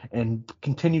online and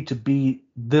continue to be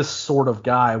this sort of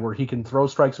guy where he can throw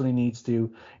strikes when he needs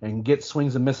to and get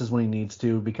swings and misses when he needs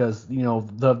to, because,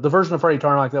 the version of Freddie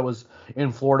Tarnok that was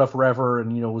in Florida forever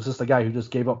and, was just a guy who just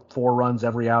gave up 4 runs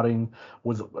every outing,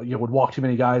 would walk too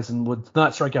many guys and would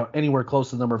not strike out anywhere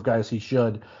close to the number of guys he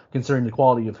should, considering the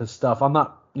quality of his stuff. I'm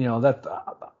not,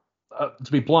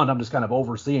 To be blunt, I'm just kind of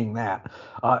overseeing that.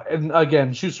 And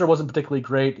again, Schuster wasn't particularly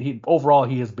great. Overall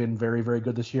he has been very, very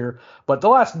good this year. But the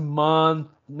last month,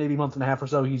 maybe month and a half or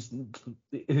so, he's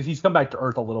come back to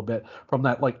earth a little bit from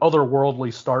that like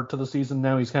otherworldly start to the season.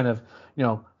 Now he's kind of,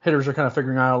 hitters are kind of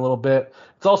figuring out a little bit.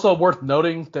 It's also worth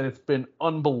noting that it's been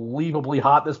unbelievably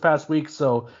hot this past week.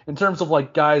 So in terms of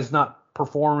like guys not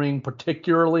performing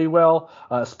particularly well,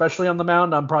 especially on the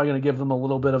mound, I'm probably going to give them a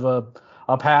little bit of a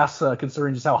pass,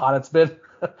 considering just how hot it's been.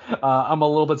 I'm a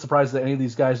little bit surprised that any of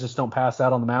these guys just don't pass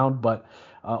out on the mound, but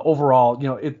overall,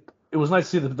 it was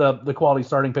nice to see the quality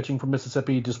starting pitching from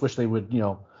Mississippi. Just wish they would,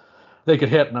 they could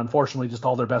hit, and unfortunately, just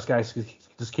all their best guys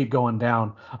just keep going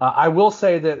down. I will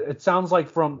say that it sounds like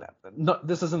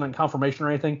this isn't a confirmation or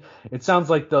anything. It sounds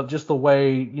like just the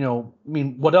way,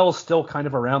 Waddell's still kind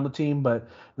of around the team, but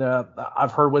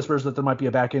I've heard whispers that there might be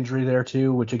a back injury there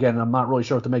too, which again, I'm not really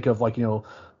sure what to make of,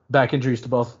 back injuries to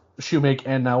both Shoemake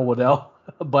and now Waddell.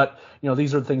 But,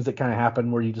 these are the things that kind of happen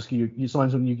where you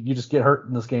sometimes when you just get hurt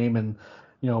in this game and,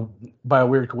 by a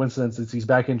weird coincidence, it's these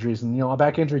back injuries, and a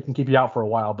back injury can keep you out for a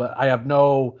while. But I have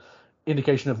no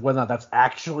indication of whether or not that's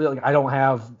actually I don't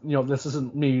have this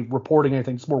isn't me reporting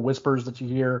anything. It's more whispers that you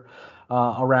hear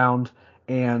around,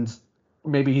 and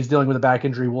maybe he's dealing with a back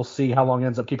injury. We'll see how long it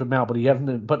ends up keeping him out, but he hasn't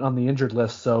been put on the injured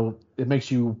list, so it makes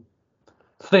you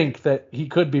think that he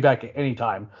could be back at any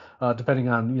time, depending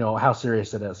on how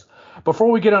serious it is. Before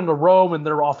we get on to Rome and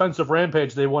their offensive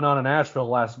rampage they went on in Asheville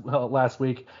last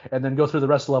week, and then go through the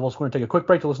rest of the levels, we're going to take a quick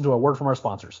break to listen to a word from our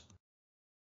sponsors.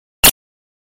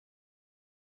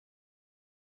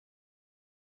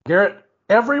 Garrett,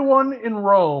 everyone in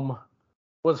Rome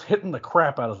was hitting the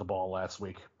crap out of the ball last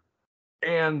week,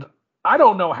 and I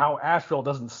don't know how Asheville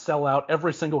doesn't sell out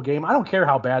every single game. I don't care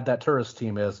how bad that tourist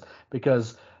team is,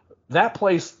 because that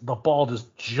place, the ball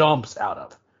just jumps out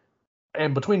of.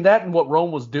 And between that and what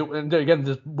Rome was doing, and again,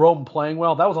 just Rome playing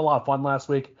well, that was a lot of fun last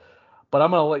week. But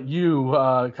I'm going to let you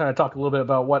kind of talk a little bit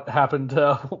about what happened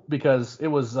because it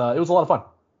was a lot of fun.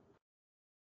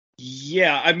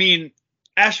 Yeah,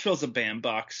 Asheville's a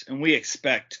bandbox, and we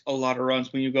expect a lot of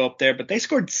runs when you go up there. But they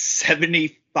scored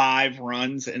 75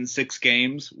 runs in 6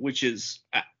 games, which is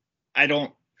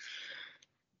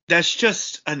that's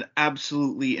just an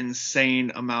absolutely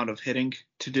insane amount of hitting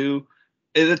to do.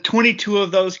 The 22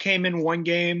 of those came in one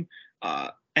game,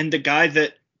 and the guy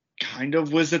that kind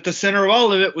of was at the center of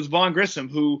all of it was Vaughn Grissom,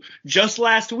 who just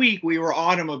last week we were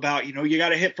on him about, you got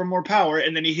to hit for more power,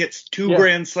 and then he hits 2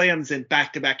 grand slams in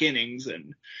back-to-back innings,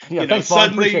 and thanks,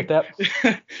 Vaughn. Appreciate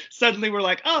that. Suddenly we're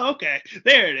like, oh, okay,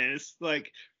 there it is.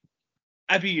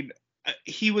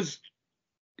 He was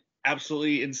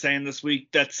absolutely insane this week.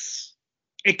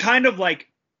 It kind of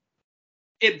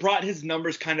it brought his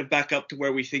numbers kind of back up to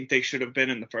where we think they should have been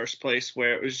in the first place,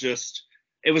 where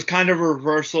it was kind of a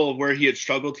reversal of where he had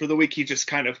struggled for the week. He just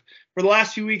kind of, for the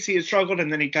last few weeks he had struggled,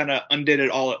 and then he kind of undid it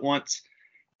all at once.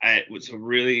 It was a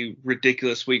really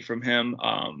ridiculous week from him.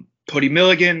 Cody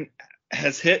Milligan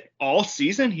has hit all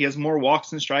season. He has more walks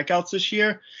than strikeouts this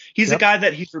year. He's a guy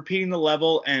that he's repeating the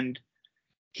level, and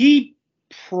he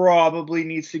probably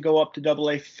needs to go up to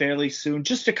AA fairly soon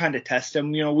just to kind of test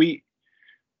him.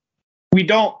 We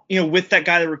don't, with that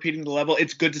guy that repeating the level,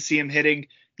 it's good to see him hitting.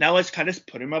 Now let's kind of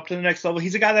put him up to the next level.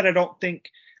 He's a guy that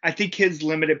I think his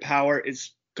limited power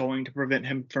is going to prevent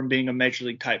him from being a major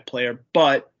league type player,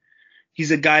 but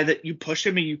he's a guy that you push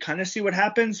him and you kind of see what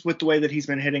happens with the way that he's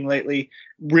been hitting lately.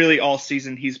 Really all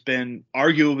season, he's been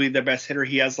arguably their best hitter.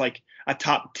 He has a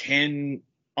top 10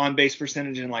 on base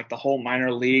percentage in the whole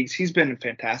minor leagues. He's been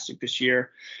fantastic this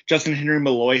year. Justin Henry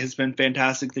Malloy has been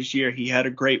fantastic this year. He had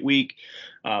a great week.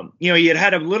 He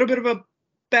had a little bit of a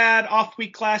bad off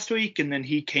week last week, and then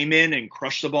he came in and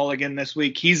crushed the ball again this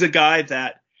week. He's a guy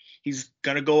that he's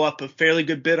going to go up a fairly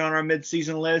good bit on our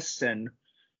midseason list, and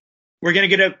we're going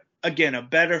to get a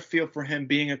better feel for him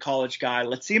being a college guy.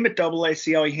 Let's see him at AA,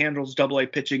 see how he handles AA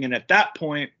pitching, and at that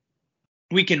point,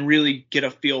 we can really get a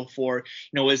feel for,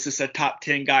 is this a top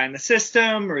 10 guy in the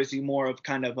system, or is he more of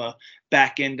kind of a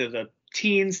back end of the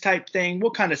teens type thing?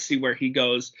 We'll kind of see where he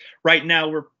goes. Right now,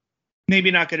 we're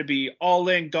maybe not going to be all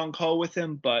in gung-ho with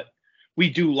him, but we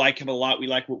do like him a lot. We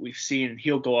like what we've seen, and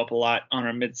he'll go up a lot on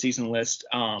our midseason list.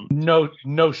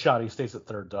 No shot he stays at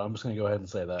third, though. I'm just going to go ahead and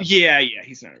say that. Yeah,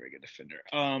 he's not a very good defender.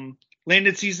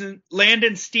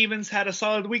 Landon Stevens had a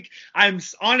solid week. I'm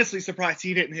honestly surprised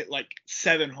he didn't hit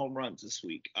 7 home runs this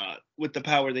week with the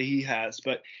power that he has,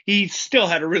 but he still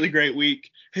had a really great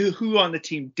week. Who on the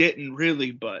team didn't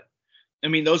really, but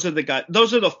those are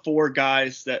the 4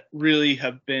 guys that really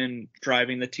have been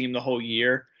driving the team the whole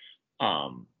year.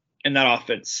 And that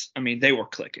offense, they were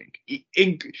clicking.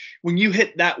 When you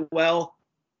hit that well,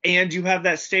 and you have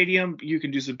that stadium, you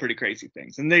can do some pretty crazy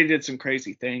things. And they did some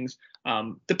crazy things.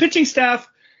 The pitching staff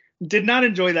did not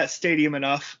enjoy that stadium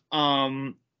enough.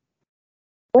 Roy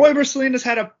Salinas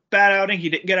had a bad outing. He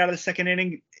didn't get out of the second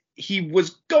inning. He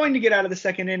was going to get out of the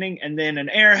second inning, and then an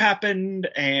error happened,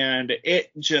 and it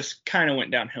just kind of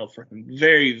went downhill for him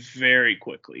very, very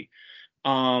quickly.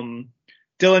 Dylan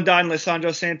Dodd and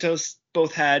Lisandro Santos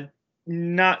both had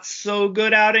not so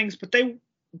good outings, but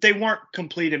they weren't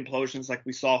complete implosions like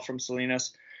we saw from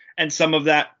Salinas. And some of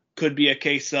that could be a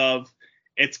case of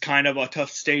it's kind of a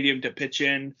tough stadium to pitch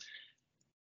in,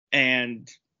 and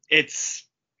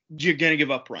you're going to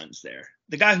give up runs there.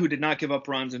 The guy who did not give up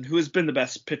runs and who has been the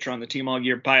best pitcher on the team all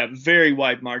year by a very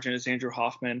wide margin is Andrew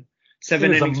Hoffman.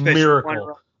 7 innings pitched, 1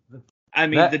 run. I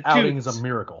mean, that outing is a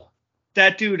miracle.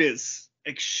 That dude is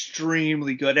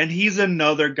extremely good, and he's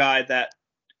another guy that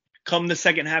come the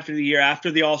second half of the year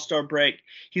after the All-Star break,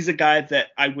 he's a guy that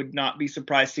I would not be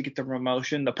surprised to get the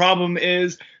promotion. The problem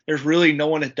is there's really no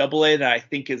one at AA that I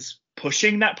think is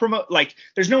pushing that promote. Like,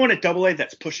 there's no one at AA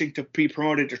that's pushing to be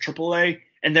promoted to AAA,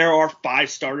 and there are 5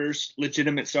 starters,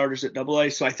 legitimate starters at AA.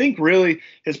 So I think really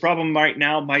his problem right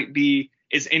now might be,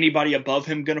 is anybody above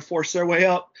him going to force their way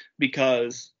up?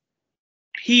 Because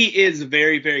he is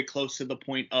very, very close to the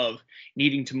point of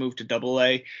needing to move to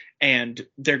AA, and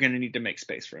they're going to need to make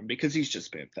space for him because he's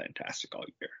just been fantastic all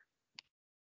year.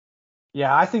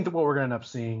 Yeah, I think that what we're going to end up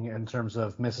seeing in terms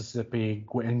of Mississippi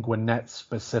and Gwinnett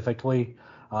specifically,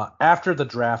 after the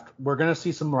draft, we're going to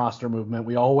see some roster movement.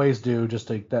 We always do. That's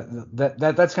kind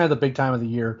of the big time of the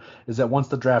year, is that once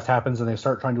the draft happens and they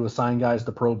start trying to assign guys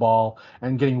to pro ball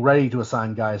and getting ready to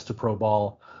assign guys to pro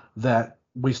ball, that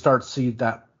we start to see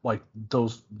that, like,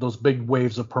 those big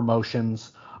waves of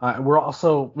promotions. We're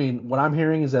also, I mean, what I'm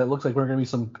hearing is that it looks like there's going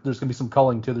to be some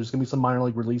culling too. There's going to be some minor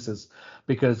league releases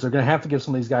because they're going to have to give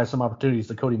some of these guys some opportunities.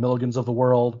 The Cody Milligans of the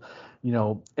world,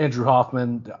 Andrew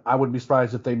Hoffman. I wouldn't be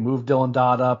surprised if they move Dylan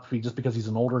Dodd up just because he's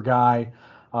an older guy,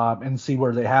 and see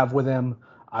where they have with him.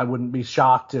 I wouldn't be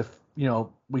shocked if,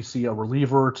 we see a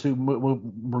relievers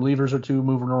or two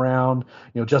moving around.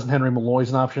 Justin Henry Malloy's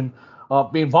an option.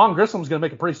 Vaughn Grissom's going to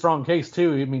make a pretty strong case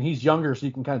too. I mean, he's younger, so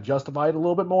you can kind of justify it a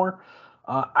little bit more.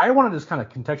 I want to just kind of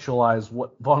contextualize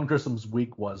what Vaughn Grissom's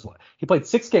week was. He played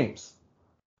 6 games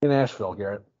in Asheville,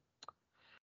 Garrett.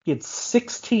 He had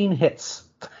 16 hits.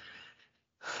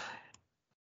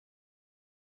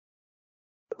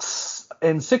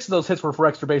 And 6 of those hits were for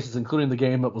extra bases, including the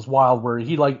game that was wild, where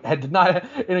he did not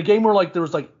in a game where there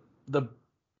was the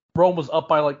Rome was up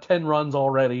by 10 runs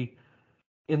already.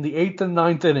 In the 8th and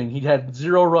 9th inning, he had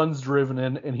 0 runs driven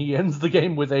in, and he ends the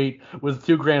game with 8 with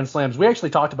 2 grand slams. We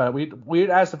actually talked about it. We had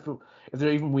asked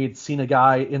if we had seen a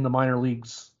guy in the minor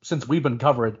leagues since we've been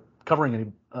covering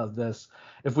any of this,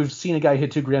 if we've seen a guy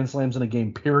hit 2 grand slams in a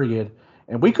game, period.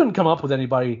 And we couldn't come up with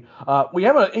anybody. We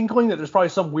have an inkling that there's probably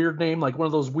some weird name, like one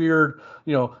of those weird,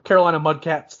 Carolina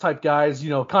Mudcats type guys.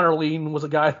 Connor Lean was a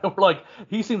guy that we're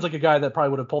he seems like a guy that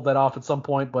probably would have pulled that off at some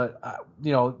point. But,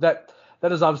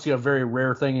 that is obviously a very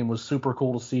rare thing and was super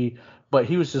cool to see. But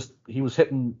he was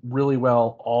hitting really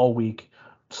well all week.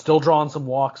 Still drawing some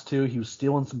walks too. He was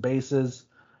stealing some bases.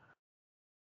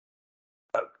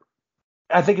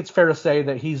 I think it's fair to say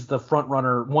that he's the front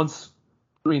runner.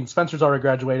 Spencer's already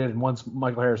graduated, and once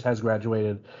Michael Harris has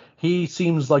graduated, he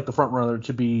seems like the front runner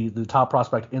to be the top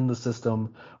prospect in the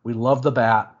system. We love the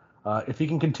bat. If he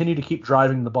can continue to keep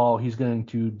driving the ball, he's going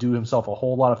to do himself a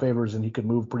whole lot of favors, and he could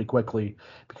move pretty quickly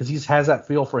because he has that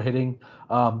feel for hitting.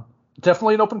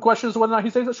 Definitely an open question as to whether or not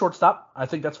he stays at shortstop. I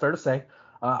think that's fair to say.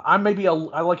 I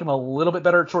like him a little bit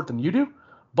better at short than you do,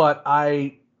 but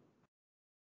I'm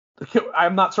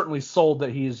not certainly sold that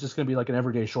he is just going to be like an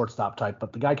everyday shortstop type.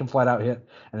 But the guy can flat out hit,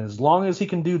 and as long as he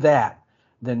can do that,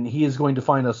 then he is going to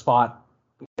find a spot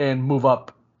and move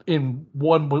up in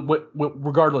one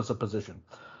regardless of position.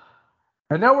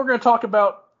 And now we're going to talk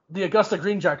about the Augusta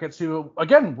Green Jackets, who,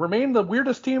 again, remain the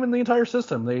weirdest team in the entire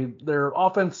system. Their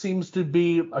offense seems to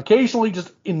be occasionally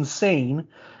just insane,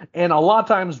 and a lot of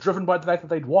times driven by the fact that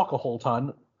they'd walk a whole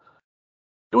ton.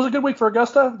 It was a good week for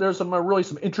Augusta. There's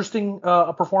some interesting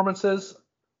performances.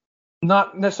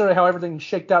 Not necessarily how everything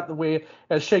shaken out the way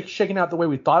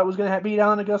we thought it was going to be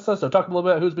down in Augusta. So talk a little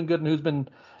bit about who's been good and who's been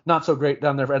not so great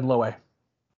down there for Ed Lowe.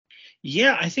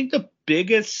 Yeah, I think the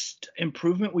biggest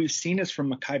improvement we've seen is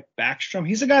from Mekhi Backstrom.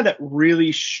 He's a guy that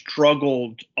really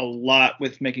struggled a lot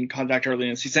with making contact early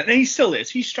in the season, and he still is.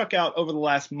 He struck out over the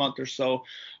last month or so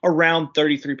around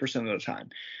 33% of the time.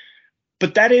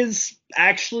 But that is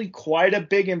actually quite a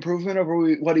big improvement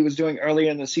over what he was doing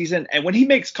earlier in the season. And when he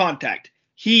makes contact,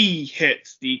 he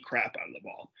hits the crap out of the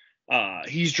ball.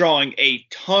 He's drawing a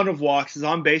ton of walks. His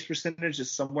on-base percentage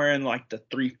is somewhere in like the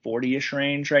 340-ish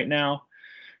range right now.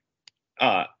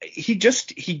 He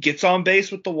gets on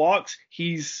base with the walks.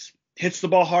 He's hits the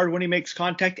ball hard when he makes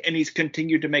contact, and he's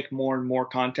continued to make more and more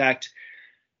contact.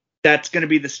 That's going to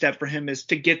be the step for him, is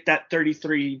to get that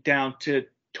 33 down to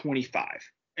 25.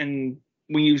 And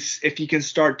if you can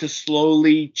start to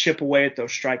slowly chip away at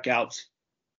those strikeouts,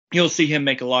 you'll see him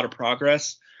make a lot of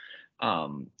progress.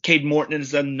 Cade Morton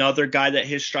is another guy that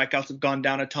his strikeouts have gone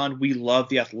down a ton. We love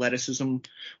the athleticism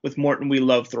with Morton. We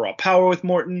love the raw power with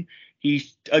Morton.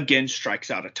 He, again, strikes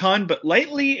out a ton, but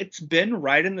lately it's been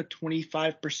right in the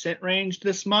 25% range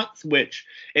this month, which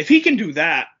if he can do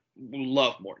that, we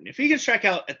love Morton. If he can strike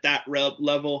out at that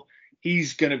level,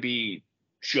 he's going to be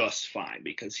just fine,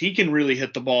 because he can really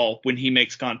hit the ball when he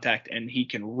makes contact, and he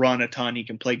can run a ton. He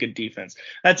can play good defense.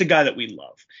 That's a guy that we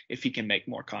love if he can make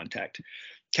more contact.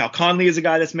 Cal Conley is a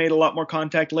guy that's made a lot more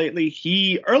contact lately.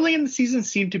 He, early in the season,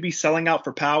 seemed to be selling out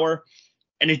for power,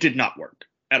 and it did not work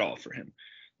at all for him.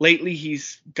 Lately,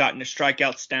 he's gotten his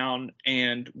strikeouts down,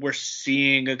 and we're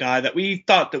seeing a guy that we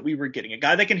thought that we were getting, a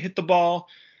guy that can hit the ball.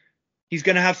 He's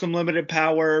going to have some limited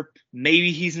power.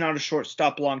 Maybe he's not a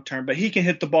shortstop long term, but he can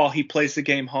hit the ball. He plays the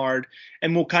game hard,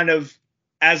 and we'll kind of,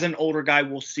 as an older guy,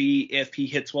 we'll see if he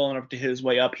hits well enough to hit his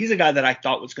way up. He's a guy that I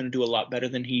thought was going to do a lot better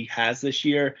than he has this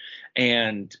year,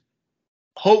 and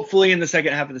hopefully in the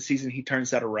second half of the season he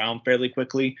turns that around fairly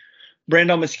quickly.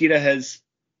 Brandon Mesquita has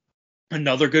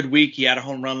another good week. He had a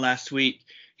home run last week.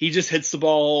 He just hits the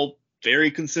ball very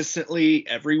consistently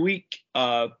every week.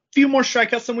 A few more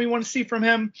strikeouts than we want to see from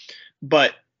him,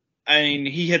 but I mean,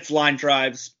 he hits line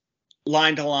drives,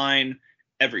 line to line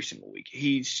every single week.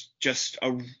 He's just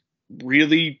a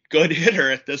really good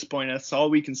hitter at this point. That's all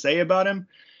we can say about him.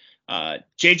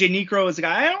 JJ Niekro is a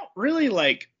guy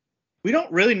we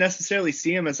don't really necessarily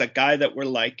see him as a guy that we're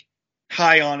like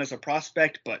high on as a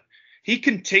prospect, but he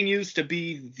continues to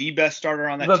be the best starter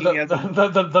on that team.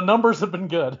 The numbers have been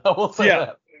good. I will say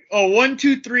that. Oh,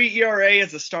 1.23 ERA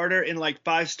as a starter in like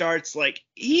 5 starts. Like,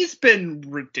 he's been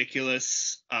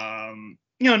ridiculous.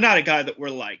 Not a guy that we're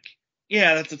like,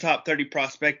 yeah, that's a top 30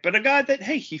 prospect, but a guy that,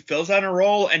 hey, he fills out a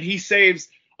role and he saves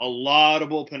a lot of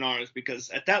bullpen arms, because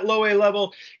at that low A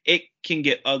level, it can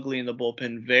get ugly in the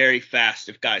bullpen very fast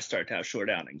if guys start to have short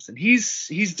outings. And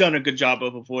he's done a good job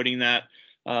of avoiding that.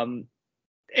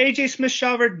 AJ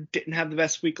Smith-Shawver didn't have the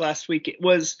best week last week.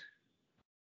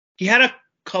 He had a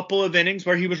couple of innings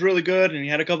where he was really good, and he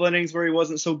had a couple of innings where he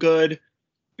wasn't so good.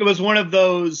 It was one of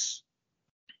those,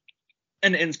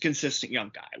 an inconsistent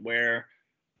young guy where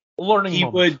learning he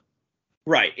moments.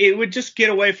 it would just get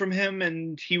away from him,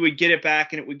 and he would get it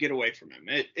back, and it would get away from him.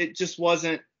 It just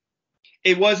wasn't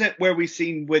where we've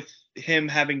seen with him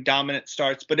having dominant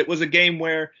starts, but it was a game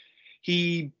where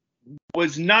he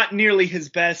was not nearly his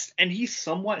best, and he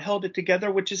somewhat held it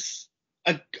together, which is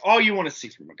all you want to see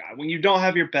from a guy. When you don't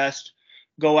have your best,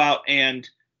 go out and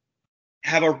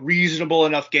have a reasonable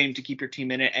enough game to keep your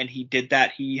team in it, and he did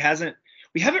that. We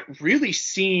haven't really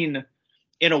seen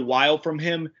in a while from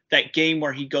him that game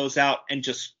where he goes out and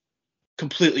just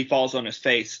completely falls on his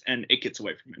face and it gets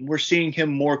away from him. We're seeing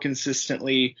him more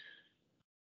consistently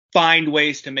find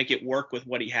ways to make it work with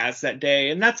what he has that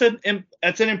day. And that's an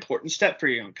important step for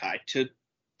a young guy, to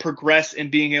progress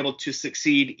in being able to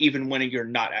succeed even when you're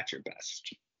not at your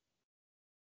best.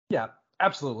 Yeah,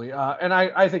 absolutely. And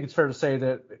I think it's fair to say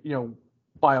that,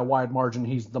 by a wide margin,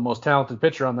 he's the most talented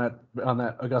pitcher on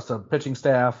that Augusta pitching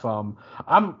staff.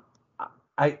 I'm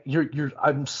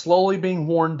slowly being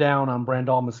worn down on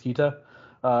Brandon Mesquita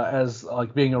as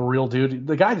like being a real dude.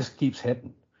 The guy just keeps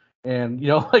hitting. And,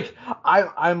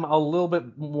 I'm a little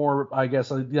bit more, I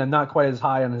guess, not quite as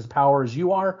high on his power as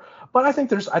you are, but I think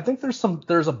there's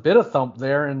a bit of thump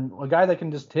there, and a guy that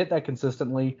can just hit that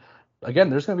consistently. Again,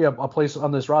 there's going to be a place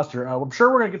on this roster. I'm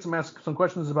sure we're going to get some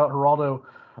questions about Geraldo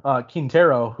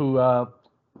Quintero, who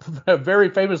very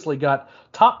famously got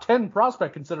top 10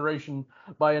 prospect consideration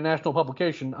by a national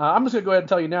publication. I'm just going to go ahead and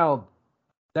tell you now,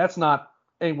 that's not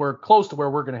anywhere close to where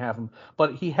we're going to have him,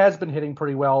 but he has been hitting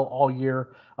pretty well all year.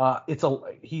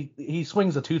 He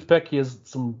swings a toothpick. He has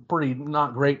some pretty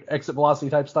not great exit velocity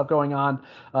type stuff going on,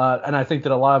 and I think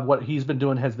that a lot of what he's been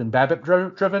doing has been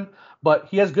BABIP driven. But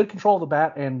he has good control of the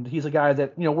bat, and he's a guy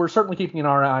that we're certainly keeping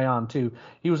our eye on too.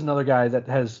 He was another guy that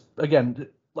has, again,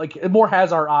 more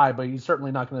has our eye, but he's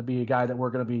certainly not going to be a guy that we're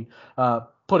going to be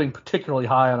putting particularly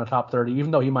high on a top 30,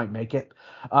 even though he might make it.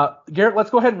 Garrett,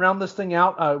 let's go ahead and round this thing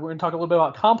out. We're going to talk a little bit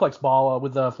about complex ball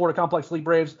with the Florida Complex League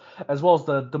Braves, as well as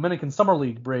the Dominican Summer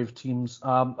League Brave teams.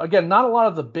 Again, not a lot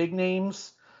of the big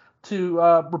names to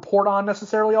report on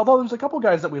necessarily, although there's a couple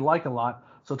guys that we like a lot.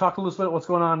 So talk a little bit about what's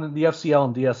going on in the FCL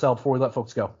and DSL before we let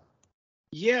folks go.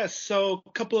 Yeah, so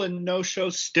a couple of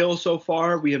no-shows still so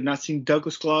far. We have not seen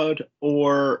Douglas Glod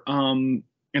or Emilio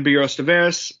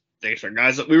Taveras. These are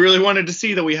guys that we really wanted to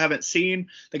see that we haven't seen.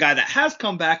 The guy that has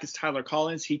come back is Tyler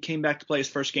Collins. He came back to play his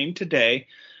first game today.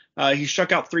 He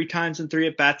struck out 3 times in 3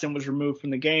 at-bats and was removed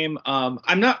from the game.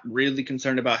 I'm not really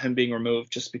concerned about him being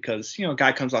removed just because, a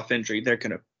guy comes off injury. They're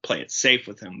going to play it safe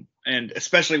with him. And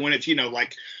especially when it's,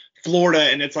 like Florida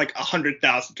and it's like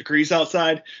 100,000 degrees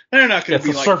outside, they're not going to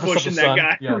be like pushing that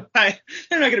guy. Yeah. Right?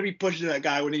 They're not going to be pushing that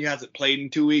guy when he hasn't played in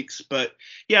 2 weeks. But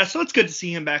yeah, so it's good to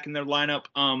see him back in their lineup.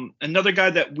 Another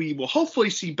guy that we will hopefully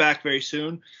see back very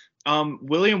soon,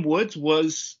 William Woods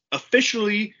was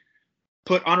officially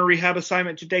put on a rehab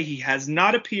assignment today. He has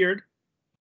not appeared,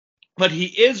 but he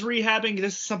is rehabbing.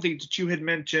 This is something that you had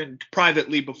mentioned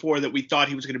privately before, that we thought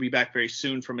he was going to be back very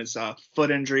soon from his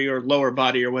foot injury or lower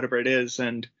body or whatever it is.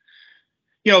 And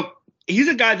he's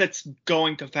a guy that's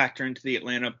going to factor into the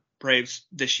Atlanta Braves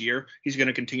this year. He's going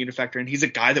to continue to factor in. He's a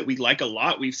guy that we like a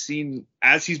lot. We've seen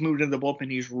as he's moved into the bullpen,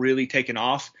 he's really taken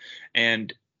off,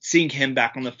 and seeing him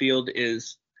back on the field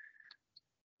is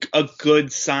a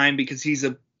good sign because he's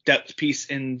a depth piece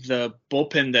in the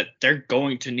bullpen that they're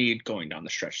going to need going down the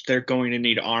stretch. They're going to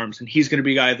need arms, and he's going to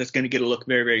be a guy that's going to get a look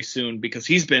very, very soon because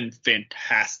he's been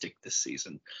fantastic this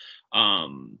season.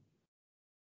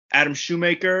 Adam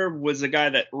Shoemaker was a guy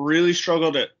that really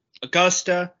struggled at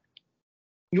Augusta.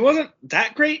 He wasn't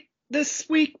that great this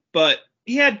week, but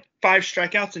he had 5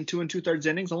 strikeouts in 2 2/3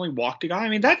 innings, only walked a guy. I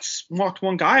mean, walked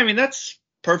one guy. I mean, that's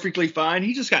perfectly fine.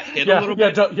 He just got hit a little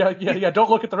bit. Don't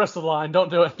look at the rest of the line. Don't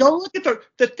do it. Don't look at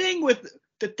the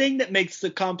thing that makes the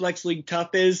complex league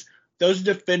tough is those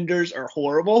defenders are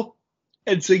horrible.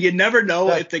 And so you never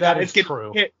know if the guy's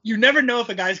getting hit. You never know if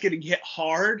a guy's getting hit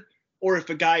hard or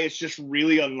if a guy is just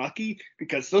really unlucky,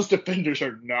 because those defenders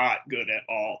are not good at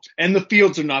all. And the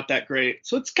fields are not that great.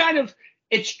 So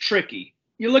it's tricky.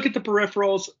 You look at the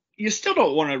peripherals, you still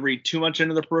don't want to read too much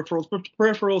into the peripherals, but the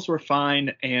peripherals were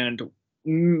fine, and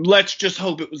let's just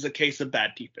hope it was a case of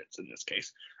bad defense in this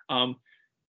case.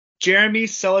 Jeremy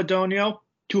Celadonio,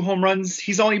 2 home runs.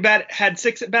 He's only had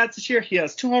 6 at-bats this year. He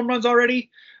has 2 home runs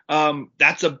already.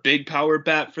 That's a big power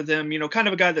bat for them. Kind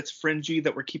of a guy that's fringy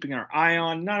that we're keeping our eye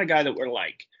on. Not a guy that we're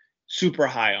like super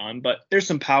high on, but there's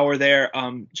some power there.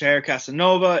 Jair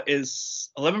Casanova is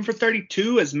 11 for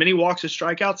 32, as many walks as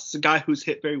strikeouts. It's a guy who's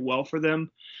hit very well for them.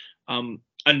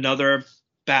 Another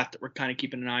bat that we're kind of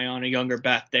keeping an eye on, a younger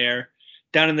bat there.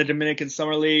 Down in the Dominican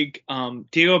Summer League,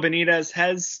 Diego Benitez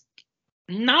has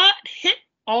not hit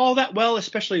all that well,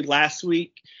 especially last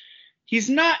week. He's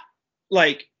not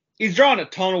he's drawing a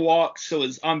ton of walks, so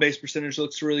his on-base percentage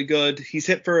looks really good. He's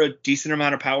hit for a decent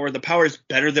amount of power. The power is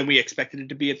better than we expected it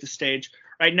to be at this stage.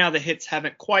 Right now, the hits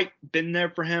haven't quite been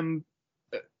there for him.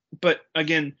 But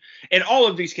again, in all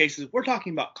of these cases, we're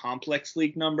talking about complex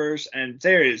league numbers, and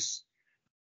there is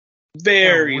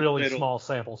very small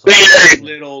sample. Very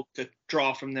little to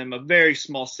draw from them. A very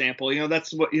small sample.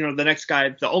 That's what the next guy.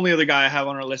 The only other guy I have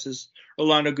on our list is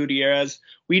Rolando Gutierrez.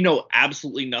 We know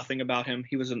absolutely nothing about him.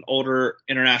 He was an older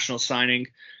international signing,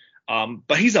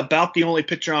 but he's about the only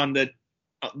pitcher on the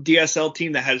DSL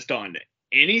team that has done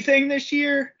anything this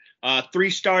year. 3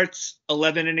 starts,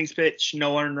 11 innings pitched,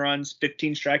 no earned runs,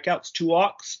 15 strikeouts, 2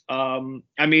 walks.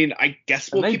 I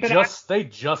guess we'll keep an eye. They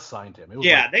just signed him.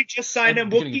 They just signed him.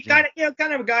 We'll keep kind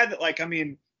of a guy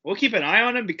that we'll keep an eye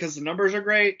on him because the numbers are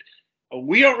great.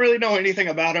 We don't really know anything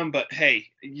about him, but hey,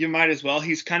 you might as well.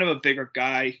 He's kind of a bigger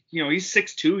guy. He's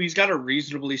 6'2". He's got a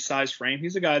reasonably sized frame.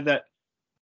 He's a guy that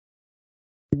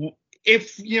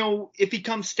if he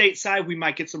comes stateside, we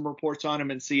might get some reports on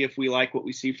him and see if we like what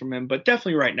we see from him. But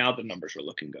definitely right now, the numbers are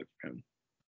looking good for him.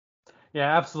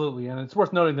 Yeah, absolutely. And it's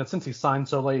worth noting that since he signed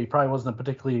so late, he probably wasn't a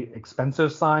particularly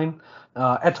expensive sign.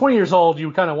 At 20 years old, you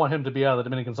kind of want him to be out of the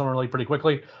Dominican Summer League pretty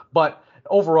quickly. But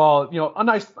overall, a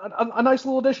nice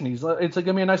little addition. It's going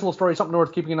to be a nice little story, something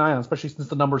worth keeping an eye on, especially since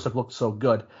the numbers have looked so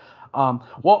good.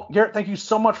 Well, Garrett, thank you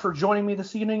so much for joining me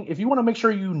this evening. If you want to make sure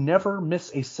you never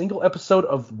miss a single episode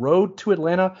of Road to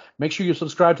Atlanta, make sure you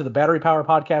subscribe to the Battery Power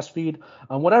podcast feed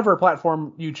on whatever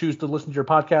platform you choose to listen to your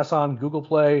podcast on, Google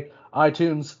Play,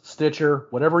 iTunes, Stitcher,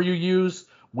 whatever you use.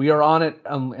 We are on it,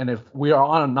 and if we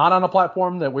are not on a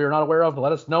platform that we are not aware of,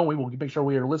 let us know. We will make sure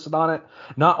we are listed on it.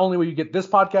 Not only will you get this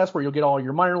podcast where you'll get all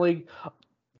your minor league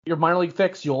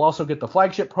fix, you'll also get the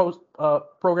flagship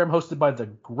program hosted by the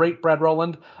great Brad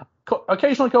Rowland,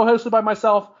 occasionally co-hosted by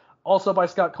myself, also by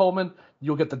Scott Coleman.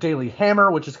 You'll get the Daily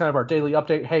Hammer, which is kind of our daily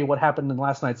update. Hey, what happened in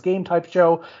last night's game type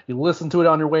show. You listen to it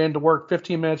on your way into work,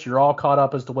 15 minutes. You're all caught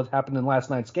up as to what happened in last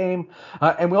night's game.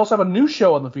 And we also have a new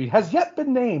show on the feed. Has yet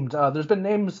been named. There's been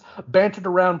names bantered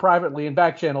around privately in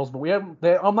back channels, but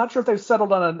I'm not sure if they've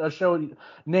settled on a show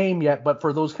name yet. But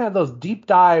for those deep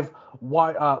dive,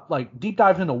 deep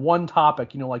dive into one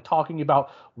topic, like talking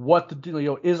about what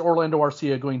is Orlando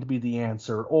Arcia going to be the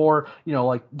answer, or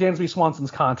like Dansby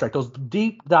Swanson's contract, those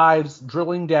deep dives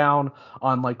drilling down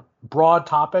on like broad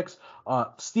topics.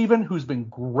 Steven, who's been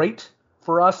great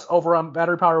for us over on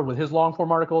Battery Power with his long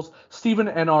form articles. Steven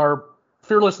and our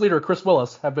fearless leader Chris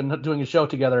Willis have been doing a show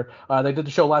together. They did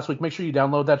the show last week. Make sure you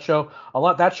download that show.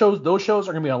 Those shows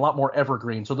are going to be a lot more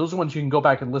evergreen. So those are ones you can go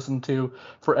back and listen to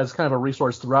as kind of a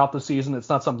resource throughout the season. It's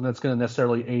not something that's going to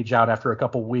necessarily age out after a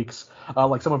couple weeks,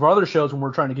 like some of our other shows when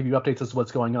we're trying to give you updates as to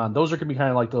what's going on. Those are going to be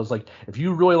kind of like those, like if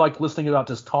you really like listening about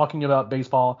just talking about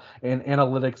baseball and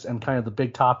analytics and kind of the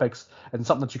big topics and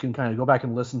something that you can kind of go back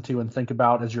and listen to and think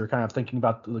about as you're kind of thinking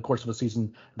about the course of a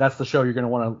season, that's the show you're going to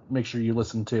want to make sure you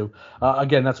listen to.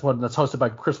 Again, that's hosted by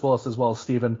Chris Willis as well as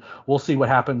Steven. We'll see what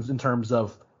happens in terms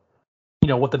of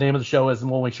what the name of the show is, and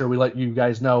we'll make sure we let you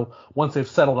guys know once they've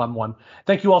settled on one.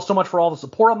 Thank you all so much for all the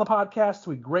support on the podcast.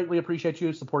 We greatly appreciate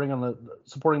you supporting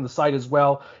the site as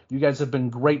well. You guys have been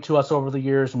great to us over the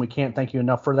years, and we can't thank you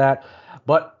enough for that.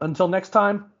 But until next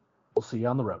time, we'll see you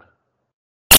on the road.